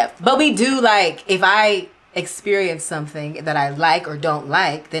that in depth, but we do, like, if I experience something that I like or don't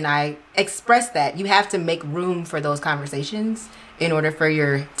like, then I express that. You have to make room for those conversations in order for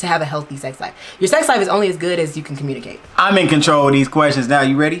to have a healthy sex life. Your sex life is only as good as you can communicate. I'm in control of these questions now.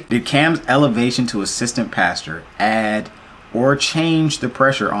 You ready? Did Cam's elevation to assistant pastor add or change the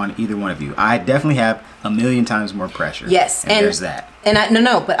pressure on either one of you. I definitely have a million times more pressure. Yes, and there's that. And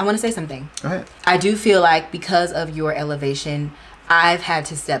but I want to say something. Go ahead. I do feel like because of your elevation, I've had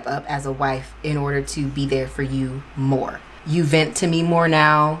to step up as a wife in order to be there for you more. You vent to me more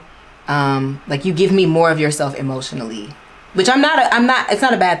now. Like you give me more of yourself emotionally, which it's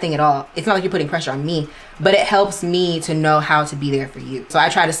not a bad thing at all. It's not like you're putting pressure on me, but it helps me to know how to be there for you. So I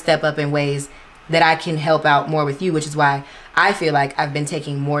try to step up in ways that I can help out more with you, which is why I feel like I've been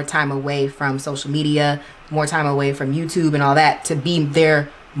taking more time away from social media, more time away from YouTube and all that, to be there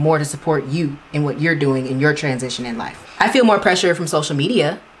more to support you in what you're doing in your transition in life. I feel more pressure from social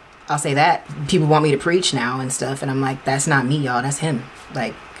media. I'll say that. People want me to preach now and stuff, and I'm like, that's not me, y'all. That's him.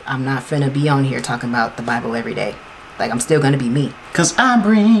 Like, I'm not finna be on here talking about the Bible every day. Like, I'm still gonna be me. 'Cause I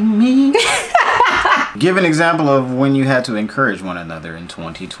bring me. Give an example of when you had to encourage one another in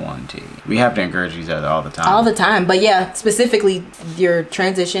 2020. We have to encourage each other all the time. All the time. But yeah, specifically your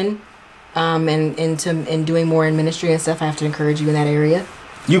transition and doing more in ministry and stuff, I have to encourage you in that area.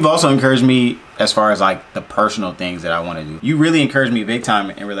 You've also encouraged me as far as like the personal things that I want to do. You really encouraged me big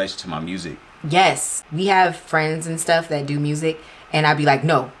time in relation to my music. Yes. We have friends and stuff that do music, and I'd be like,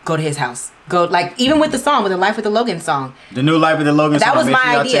 no, go to his house. Go, like, even with the song, with the Life with the Logan song. The new Life with the Logan song. That was Make my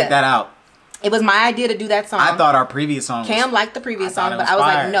sure y'all idea. Check that out. It was my idea to do that song. I thought our previous song Cam liked the previous song, but I was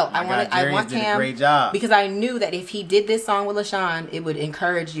like, no, I want Cam, a great job. because I knew that if he did this song with LaShawn, it would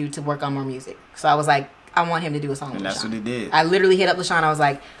encourage you to work on more music. So I was like, I want him to do a song with LaShawn. And that's what he did. I literally hit up LaShawn. I was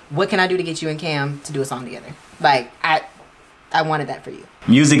like, what can I do to get you and Cam to do a song together? Like, I wanted that for you.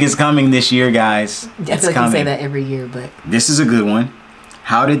 Music is coming this year, guys. I feel like you say that every year, but this is a good one.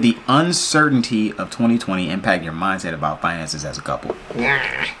 How did the uncertainty of 2020 impact your mindset about finances as a couple?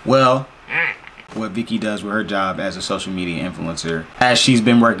 Well, what Vicky does with her job as a social media influencer, as she's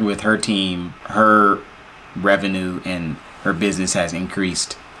been working with her team, her revenue and her business has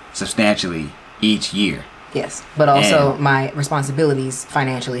increased substantially each year. yes, but also my responsibilities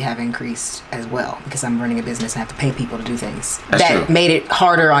financially have increased as well, because I'm running a business and have to pay people to do things. That made it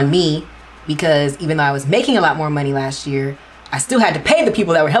harder on me, because even though I was making a lot more money last year, I still had to pay the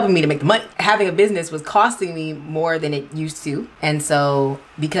people that were helping me to make the money. Having a business was costing me more than it used to. And so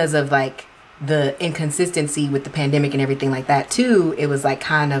because of like the inconsistency with the pandemic and everything like that too, it was like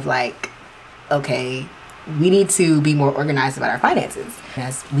kind of like, okay, we need to be more organized about our finances.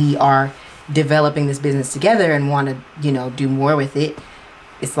 As we are developing this business together and want to, you know, do more with it,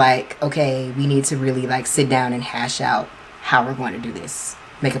 it's like, okay, we need to really like sit down and hash out how we're going to do this.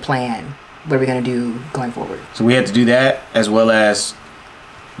 Make a plan. What are we going to do going forward? So we had to do that, as well as,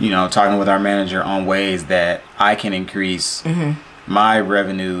 you know, talking with our manager on ways that I can increase my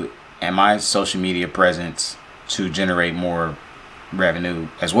revenue and my social media presence to generate more revenue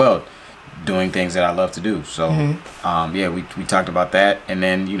as well, doing things that I love to do. So yeah, we talked about that, and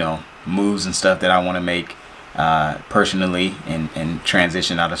then, you know, moves and stuff that I want to make personally, and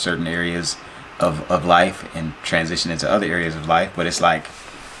transition out of certain areas of life and transition into other areas of life. But it's like,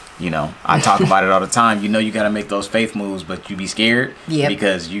 you know, I talk about it all the time. You know, you got to make those faith moves, but you be scared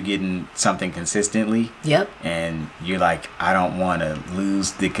because you getting something consistently. And you're like, I don't want to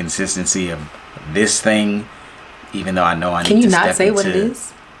lose the consistency of this thing, even though I know I need to step into. Can you not say what it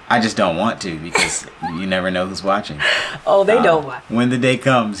is? I just don't want to, because you never know who's watching. Oh, they don't watch. When the day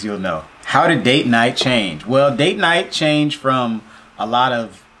comes, you'll know. How did date night change? Well, date night changed from a lot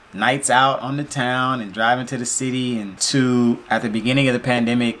of nights out on the town and driving to the city, and to, at the beginning of the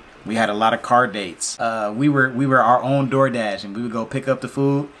pandemic, we had a lot of car dates. We were our own DoorDash, and we would go pick up the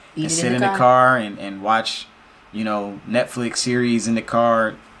food and sit in the car and watch, you know, Netflix series in the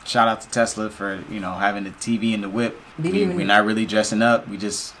car. Shout out to Tesla for, you know, having the TV and the whip. We're not really dressing up. We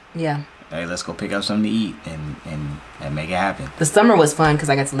just, hey, let's go pick up something to eat and make it happen. The summer was fun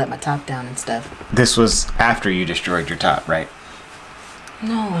because I got to let my top down and stuff. This was after you destroyed your top, right?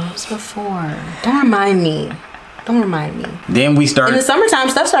 No, it was before. Don't remind me. Then we started. In the summertime,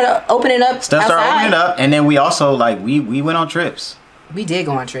 stuff started opening up. And then we also, like, we went on trips. We did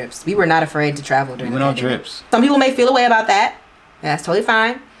go on trips. We were not afraid to travel during the pandemic. We went on trips. Some people may feel a way about that, and that's totally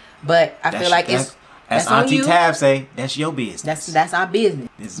fine. But I feel like that's on Auntie you. Tab say, that's your business. That's our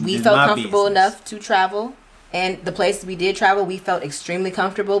business. We felt comfortable enough to travel. And the places we did travel, we felt extremely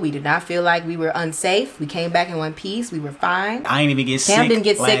comfortable. We did not feel like we were unsafe. We came back in one piece. We were fine. I ain't even get sick. Cam didn't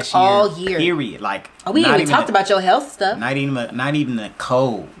get sick all year. Period. Like, we didn't even talk about your health stuff. Not even a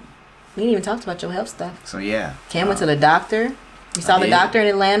cold. We didn't even talk about your health stuff. So yeah. Cam went to the doctor. We saw the doctor in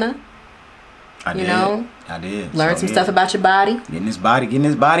Atlanta. I did. Learn some stuff about your body. Getting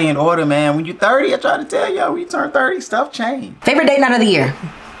this body in order, man. When you're 30, I try to tell y'all, when you turn 30, stuff change. Favorite date night of the year?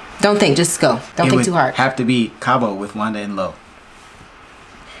 Don't think, just go. Don't think too hard. Have to be Cabo with Wanda and Lo.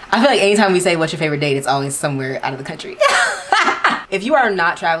 I feel like anytime we say what's your favorite date, it's always somewhere out of the country. If you are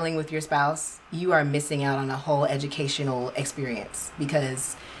not traveling with your spouse, you are missing out on a whole educational experience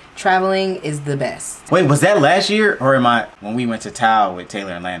because traveling is the best. Wait, was that last year or am I when we went to Tao with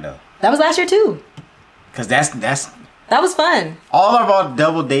Taylor and Lando? That was last year too. Cause that was fun. All of our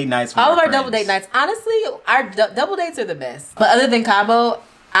double date nights. All of our double date nights. Honestly, our double dates are the best. But other than Cabo,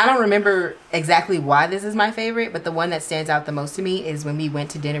 I don't remember exactly why this is my favorite, but the one that stands out the most to me is when we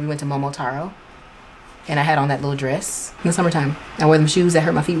went to dinner. We went to Momotaro, and I had on that little dress in the summertime. I wore them shoes that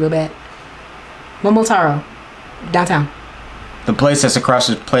hurt my feet real bad. Momotaro, downtown. The place that's across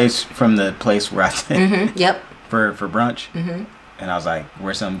the place from the place where I went. Yep. For brunch. And I was like,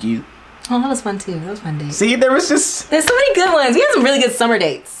 wear something cute. Oh, that was fun too. That was a fun date. See, there's so many good ones. We had some really good summer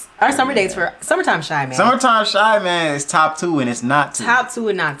dates. Our summer dates for Summertime Shy, man. Summertime Shy, man, is top 2 and it's not 2. Top 2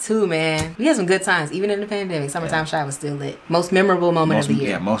 and not 2, man. We had some good times. Even in the pandemic, Summertime Shy was still lit. Most memorable moment of the year.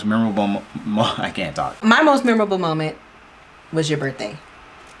 Yeah, most memorable I can't talk. My most memorable moment was your birthday.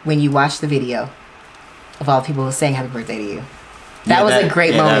 When you watched the video of all the people saying happy birthday to you. That was a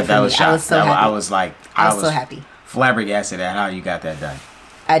great moment for me. I was so happy. I was so happy. Flabbergasted at how you got that done.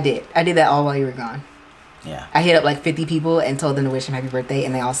 I did that all while you were gone. Yeah. I hit up like 50 people and told them to wish him happy birthday,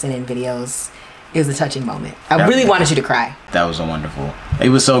 and they all sent in videos. It was a touching moment. I really wanted you to cry. That was wonderful. It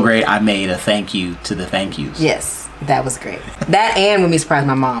was so great. I made a thank you to the thank yous. Yes, that was great. That and when we surprised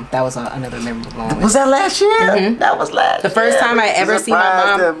my mom. That was another memorable moment. Was that last year? That was last year. The first time I ever see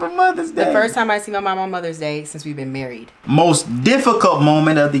my mom for Mother's Day. The first time I see my mom on Mother's Day since we've been married. Most difficult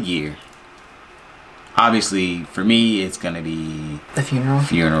moment of the year. Obviously, for me, it's going to be... The funeral?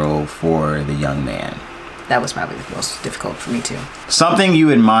 Funeral for the young man. That was probably the most difficult for me, too. Something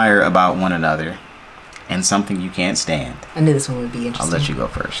you admire about one another and something you can't stand. I knew this one would be interesting. I'll let you go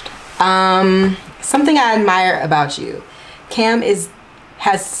first. Something I admire about you. Cam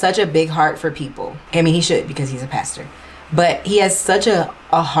has such a big heart for people. I mean, he should because he's a pastor. But he has such a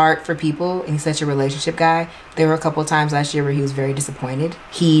heart for people, and he's such a relationship guy. There were a couple of times last year where he was very disappointed.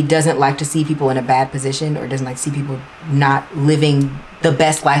 He doesn't like to see people in a bad position or doesn't like to see people not living the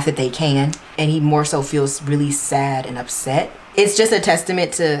best life that they can. And he more so feels really sad and upset. It's just a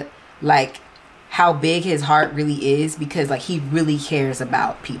testament to like how big his heart really is, because like he really cares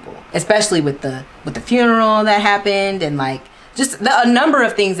about people, especially with the funeral that happened and like just a number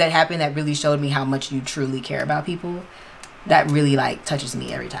of things that happened that really showed me how much you truly care about people. That really like touches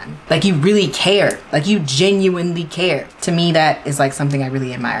me every time. Like you really care. Like you genuinely care. To me, that is like something I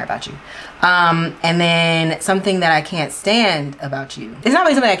really admire about you. And then something that I can't stand about you. It's not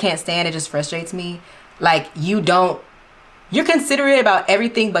really something I can't stand. It just frustrates me. Like you're considerate about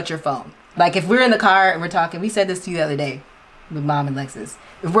everything but your phone. Like if we're in the car and we're talking, we said this to you the other day with Mom and Lexus.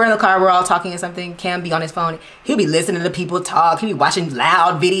 If we're in the car, we're all talking or something, Cam be on his phone. He'll be listening to people talk. He'll be watching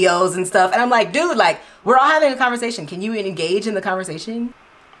loud videos and stuff. And I'm like, dude, like, we're all having a conversation. Can you engage in the conversation?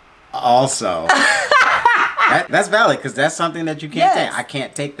 Also, that's valid because that's something that you can't take. I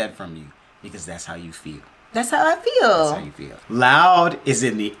can't take that from you because that's how you feel. That's how I feel. That's how you feel. Loud is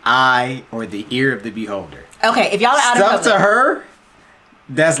in the eye or the ear of the beholder. Okay, if y'all are out of public, stuff to her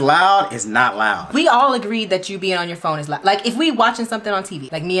that's loud is not loud. We all agreed that you being on your phone is loud. Like if we watching something on TV,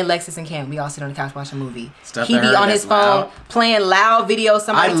 like me and Lexus and Cam, we all sit on the couch watching a movie. He be on his phone playing loud videos,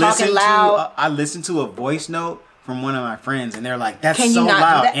 somebody talking loud. I listened to a voice note from one of my friends and they're like, that's so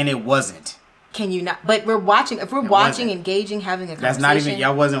loud, and it wasn't. Can you not? But we're watching, if we're watching, engaging, having a conversation. That's not even,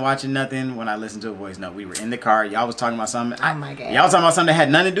 y'all wasn't watching nothing when I listened to a voice note. We were in the car, y'all was talking about something. Oh my God. Y'all was talking about something that had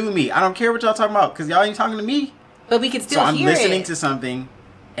nothing to do with me. I don't care what y'all talking about because y'all ain't talking to me. But we can still hear it. So I'm listening to something.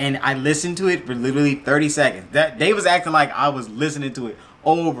 And I listened to it for literally 30 seconds. They was acting like I was listening to it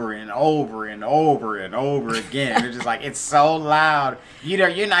over and over and over and over again. They're just like, it's so loud.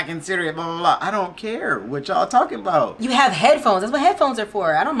 You're not considering blah, blah, blah. I don't care what y'all talking about. You have headphones. That's what headphones are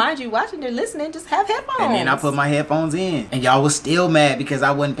for. I don't mind you watching or listening. Just have headphones. And then I put my headphones in. And y'all was still mad because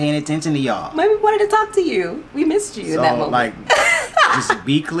I wasn't paying attention to y'all. Maybe we wanted to talk to you. We missed you in that moment. Like, just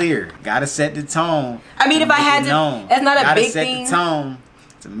be clear. Gotta set the tone. I mean, if I had to, that's not a big thing. Gotta set the tone.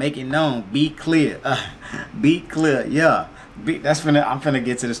 To make it known, be clear. Be clear, yeah. I'm finna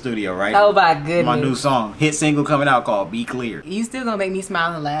get to the studio, right? Oh my goodness. My new song, hit single coming out called Be Clear. You still gonna make me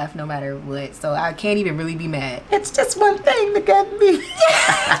smile and laugh no matter what, so I can't even really be mad. It's just one thing that got me.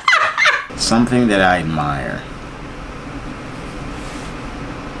 Something that I admire.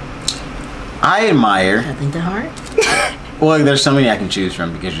 Nothing to heart? Well, there's so many I can choose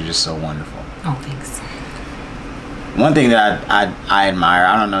from because you're just so wonderful. Oh, thanks. One thing that I admire,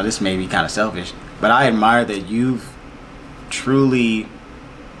 I don't know, this may be kind of selfish, but I admire that you've truly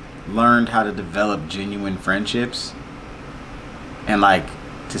learned how to develop genuine friendships, and like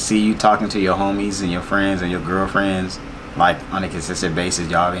to see you talking to your homies and your friends and your girlfriends like on a consistent basis,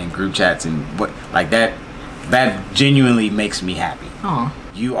 y'all in group chats and what like that genuinely makes me happy. Aww.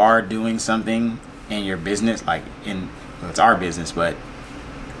 You are doing something in your business, like it's our business, but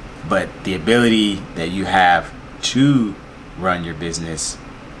the ability that you have to run your business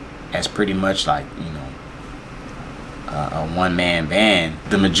as pretty much like, you know, a one-man band.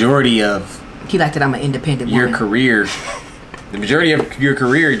 The majority of he liked it. I'm an independent your woman. career, the majority of your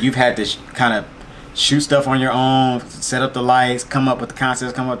career, you've had to kind of shoot stuff on your own, set up the lights, come up with the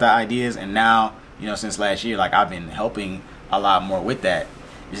concepts, come up with the ideas, and now, you know, since last year, like I've been helping a lot more with that.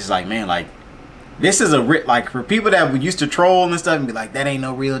 It's just like, man, like this is like for people that we used to troll and stuff and be like, that ain't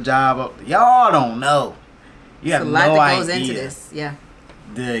no real job. Y'all don't know. You have no idea. A lot that goes into this.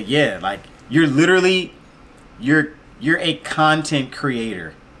 Yeah. Like you're literally you're a content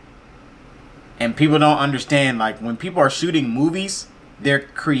creator. And people don't understand, like when people are shooting movies, they're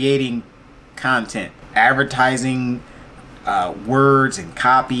creating content, advertising, words and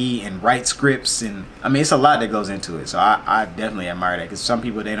copy and write scripts, and I mean it's a lot that goes into it. So I definitely admire that, because some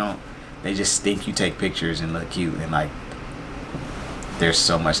people they just think you take pictures and look cute, and like there's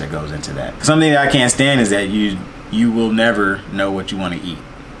so much that goes into that. Something that I can't stand is that you will never know what you want to eat,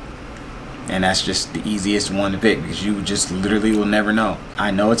 and that's just the easiest one to pick, because you just literally will never know. I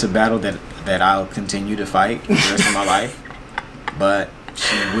know it's a battle that I'll continue to fight the rest of my life, but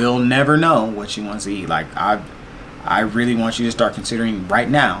she will never know what she wants to eat. Like I really want you to start considering right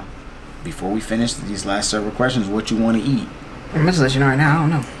now, before we finish these last several questions, what you want to eat. I'm just let you know right now. I don't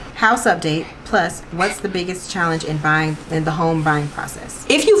know. House update plus what's the biggest challenge in the home buying process?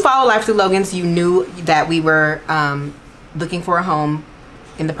 If you follow Life Through Logan's, you knew that we were looking for a home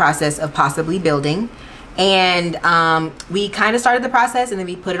in the process of possibly building, and we kind of started the process and then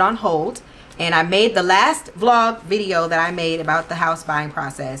we put it on hold. And I made the last vlog video that I made about the house buying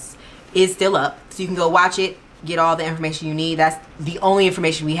process is still up, so you can go watch it, get all the information you need. That's the only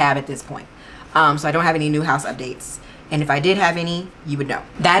information we have at this point. So I don't have any new house updates, and if I did have any, you would know.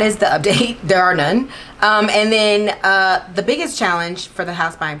 That is the update. There are none. And then the biggest challenge for the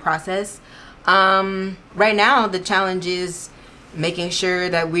house buying process, right now the challenge is making sure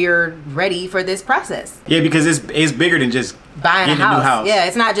that we're ready for this process. Yeah, because it's bigger than just buying a house. New house. Yeah,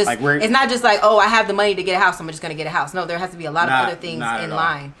 it's not just like it's not just like, oh, I have the money to get a house, I'm just gonna get a house. No, there has to be a lot of other things in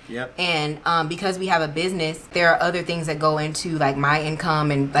line. Yep. And because we have a business, there are other things that go into like my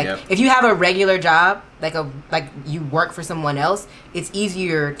income, and like Yep. if you have a regular job, like you work for someone else, it's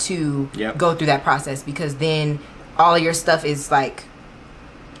easier to Yep. go through that process, because then all of your stuff is like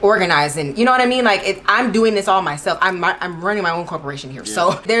organized, and you know what I mean. Like I'm doing this all myself. I'm running my own corporation here,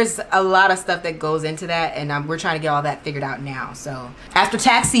 so there's a lot of stuff that goes into that, and we're trying to get all that figured out now. So after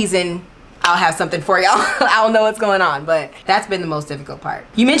tax season, I'll have something for y'all. I'll know what's going on, but that's been the most difficult part.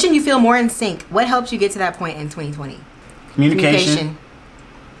 You mentioned you feel more in sync. What helped you get to that point in 2020? Communication.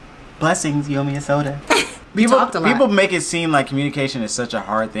 Blessings. You owe me a soda. People make it seem like communication is such a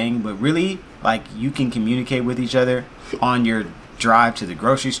hard thing, but really, like, you can communicate with each other on your drive to the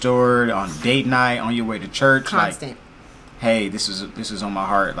grocery store, on date night, on your way to church. Constant. Like, hey, this is on my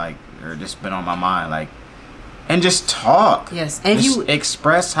heart, like, or this been on my mind, like, and just talk. Yes, and if you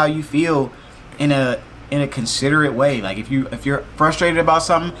express how you feel in a considerate way. Like if you're frustrated about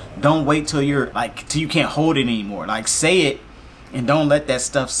something, don't wait till you can't hold it anymore. Like, say it, and don't let that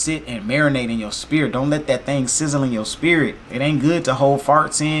stuff sit and marinate in your spirit. Don't let that thing sizzle in your spirit. It ain't good to hold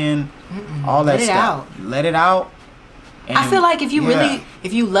farts in. All that stuff. Let it out. And I feel like if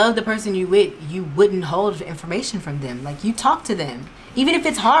you love the person you with, you wouldn't hold information from them. Like, you talk to them. Even if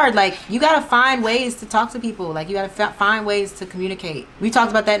it's hard, like, you gotta find ways to talk to people. Like, you gotta find ways to communicate. We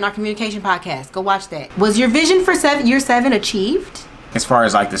talked about that in our communication podcast. Go watch that. Was your vision for year 7 achieved? As far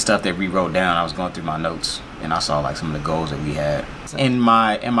as like the stuff that we wrote down, I was going through my notes and I saw like some of the goals that we had. In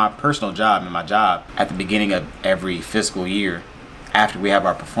my personal job, at the beginning of every fiscal year, after we have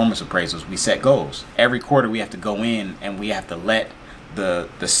our performance appraisals, we set goals. Every quarter we have to go in and we have to let the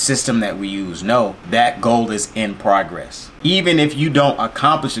system that we use know that goal is in progress. Even if you don't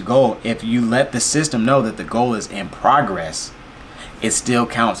accomplish a goal, if you let the system know that the goal is in progress, it still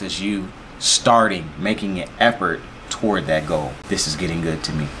counts as you making an effort toward that goal. This is getting good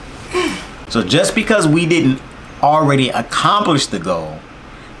to me. So just because we didn't already accomplish the goal,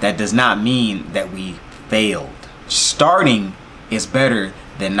 that does not mean that we failed. Starting is better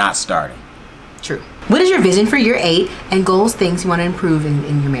than not starting. True. What is your vision for year 8 and goals, things you want to improve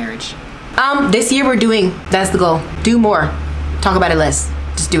in your marriage? This year we're doing, that's the goal. Do more. Talk about it less.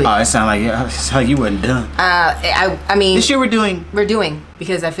 Just do it. Oh, it sounds like you wasn't done. I mean, this year we're doing.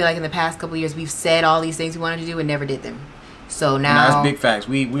 because I feel like in the past couple of years we've said all these things we wanted to do and never did them. So now No, that's big facts.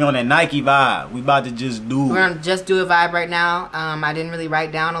 We on that Nike vibe. We about to just do we're on just do a vibe right now. I didn't really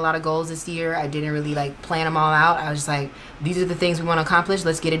write down a lot of goals this year. I didn't really like plan them all out. I was just like, these are the things we want to accomplish.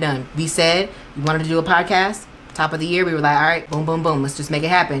 Let's get it done. We said we wanted to do a podcast. Top of the year, we were like, all right, boom, boom, boom. Let's just make it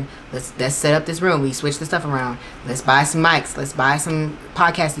happen. Let's set up this room. We switch the stuff around. Let's buy some mics. Let's buy some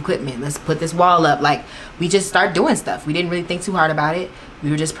podcast equipment. Let's put this wall up. Like, we just start doing stuff. We didn't really think too hard about it. We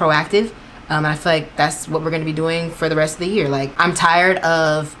were just proactive. And I feel like that's what we're going to be doing for the rest of the year. Like, I'm tired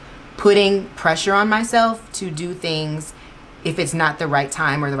of putting pressure on myself to do things if it's not the right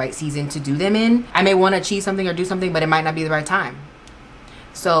time or the right season to do them in. I may want to achieve something or do something, but it might not be the right time.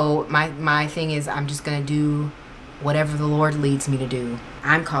 So my thing is, I'm just going to do whatever the Lord leads me to do.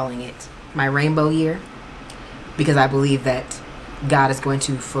 I'm calling it my rainbow year because I believe that God is going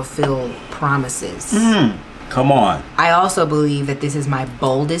to fulfill promises. Come on. I also believe that this is my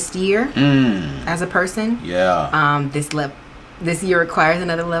boldest year as a person. Yeah. This year requires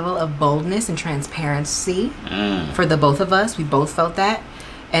another level of boldness and transparency for the both of us. We both felt that.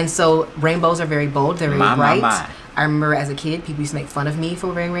 And so rainbows are very bold. They're very bright. I remember as a kid, people used to make fun of me for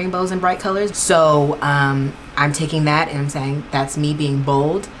wearing rainbows and bright colors. So I'm taking that and I'm saying that's me being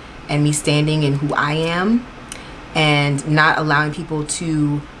bold and me standing in who I am and not allowing people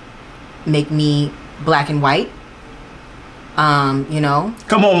to make me black and white. You know.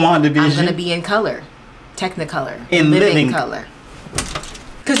 Come on, WandaVision. I'm gonna be in color, Technicolor, in living color.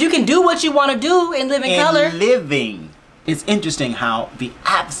 Because you can do what you want to do in living color. Living. It's interesting how the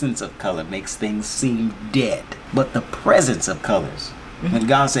absence of color makes things seem dead, but the presence of colors. When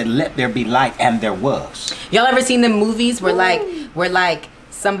God said, "Let there be light," and there was. Y'all ever seen them movies where like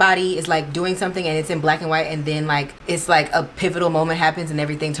somebody is like doing something and it's in black and white, and then like it's like a pivotal moment happens and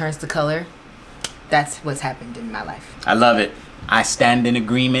everything turns to color? That's what's happened in my life. I love it. I stand in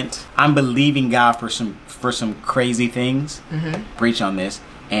agreement. I'm believing God for some crazy things. Preach on this.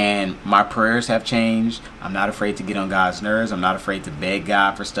 And my prayers have changed. I'm not afraid to get on God's nerves. I'm not afraid to beg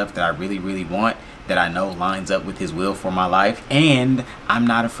God for stuff that I really, really want, that I know lines up with His will for my life. And I'm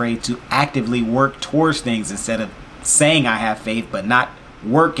not afraid to actively work towards things instead of saying I have faith, but not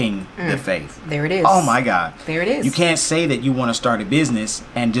working the faith. There it is. Oh my God. There it is. You can't say that you want to start a business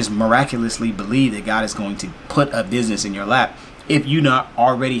and just miraculously believe that God is going to put a business in your lap if you not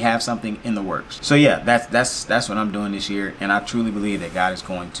already have something in the works. So yeah, that's what I'm doing this year, and I truly believe that God is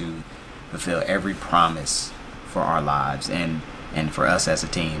going to fulfill every promise for our lives and for us as a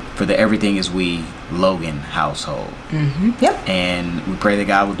team, for the Everything Is We Logan household. Yep. And we pray that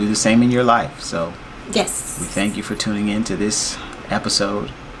God will do the same in your life. So yes, we thank you for tuning in to this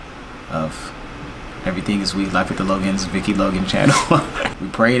episode of Everything Is We Life with the Logans Vicky Logan channel. We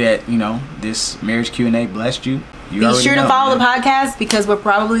pray that, you know, this marriage Q&A blessed you. Be sure to follow the podcast because we're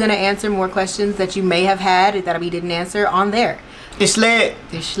probably going to answer more questions that you may have had that we didn't answer on there. It's lit.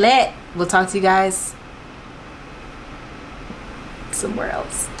 It's lit. We'll talk to you guys somewhere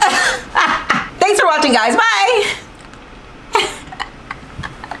else. Thanks for watching, guys. Bye.